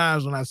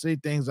sometimes when I say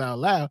things out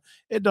loud,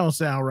 it don't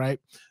sound right.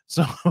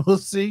 So we'll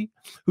see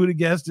who the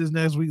guest is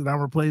next week that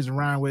I'm replacing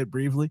Ryan with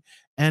briefly.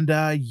 And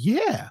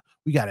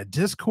we got a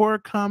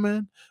Discord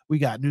coming. We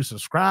got new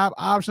subscribe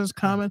options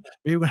coming.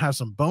 Maybe we're gonna have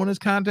some bonus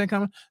content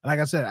coming. And like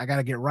I said, I got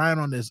to get Ryan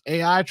on this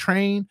AI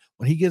train.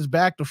 When he gets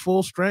back to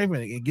full strength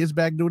and it gets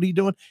back to what he's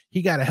doing,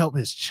 he got to help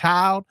his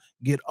child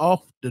get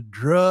off the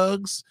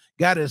drugs.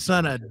 Got his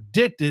son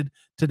addicted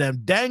to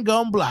them dang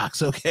gum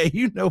blocks. Okay,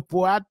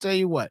 boy, I tell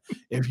you what,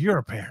 if you're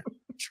a parent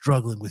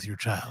struggling with your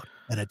child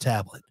and a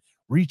tablet,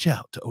 reach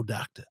out to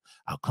O'Doctor.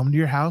 I'll come to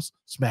your house,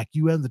 smack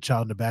you and the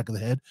child in the back of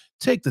the head,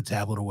 take the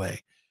tablet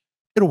away.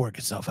 It'll work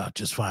itself out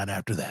just fine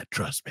after that.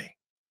 Trust me.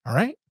 All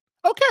right.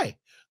 Okay,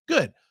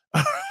 good.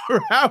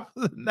 We're out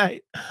for the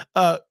night.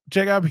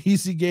 Check out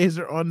PC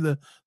Gazer on the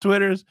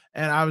Twitters,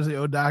 and obviously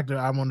O'Doctor,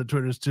 I'm on the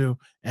Twitters too.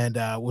 And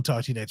we'll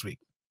talk to you next week.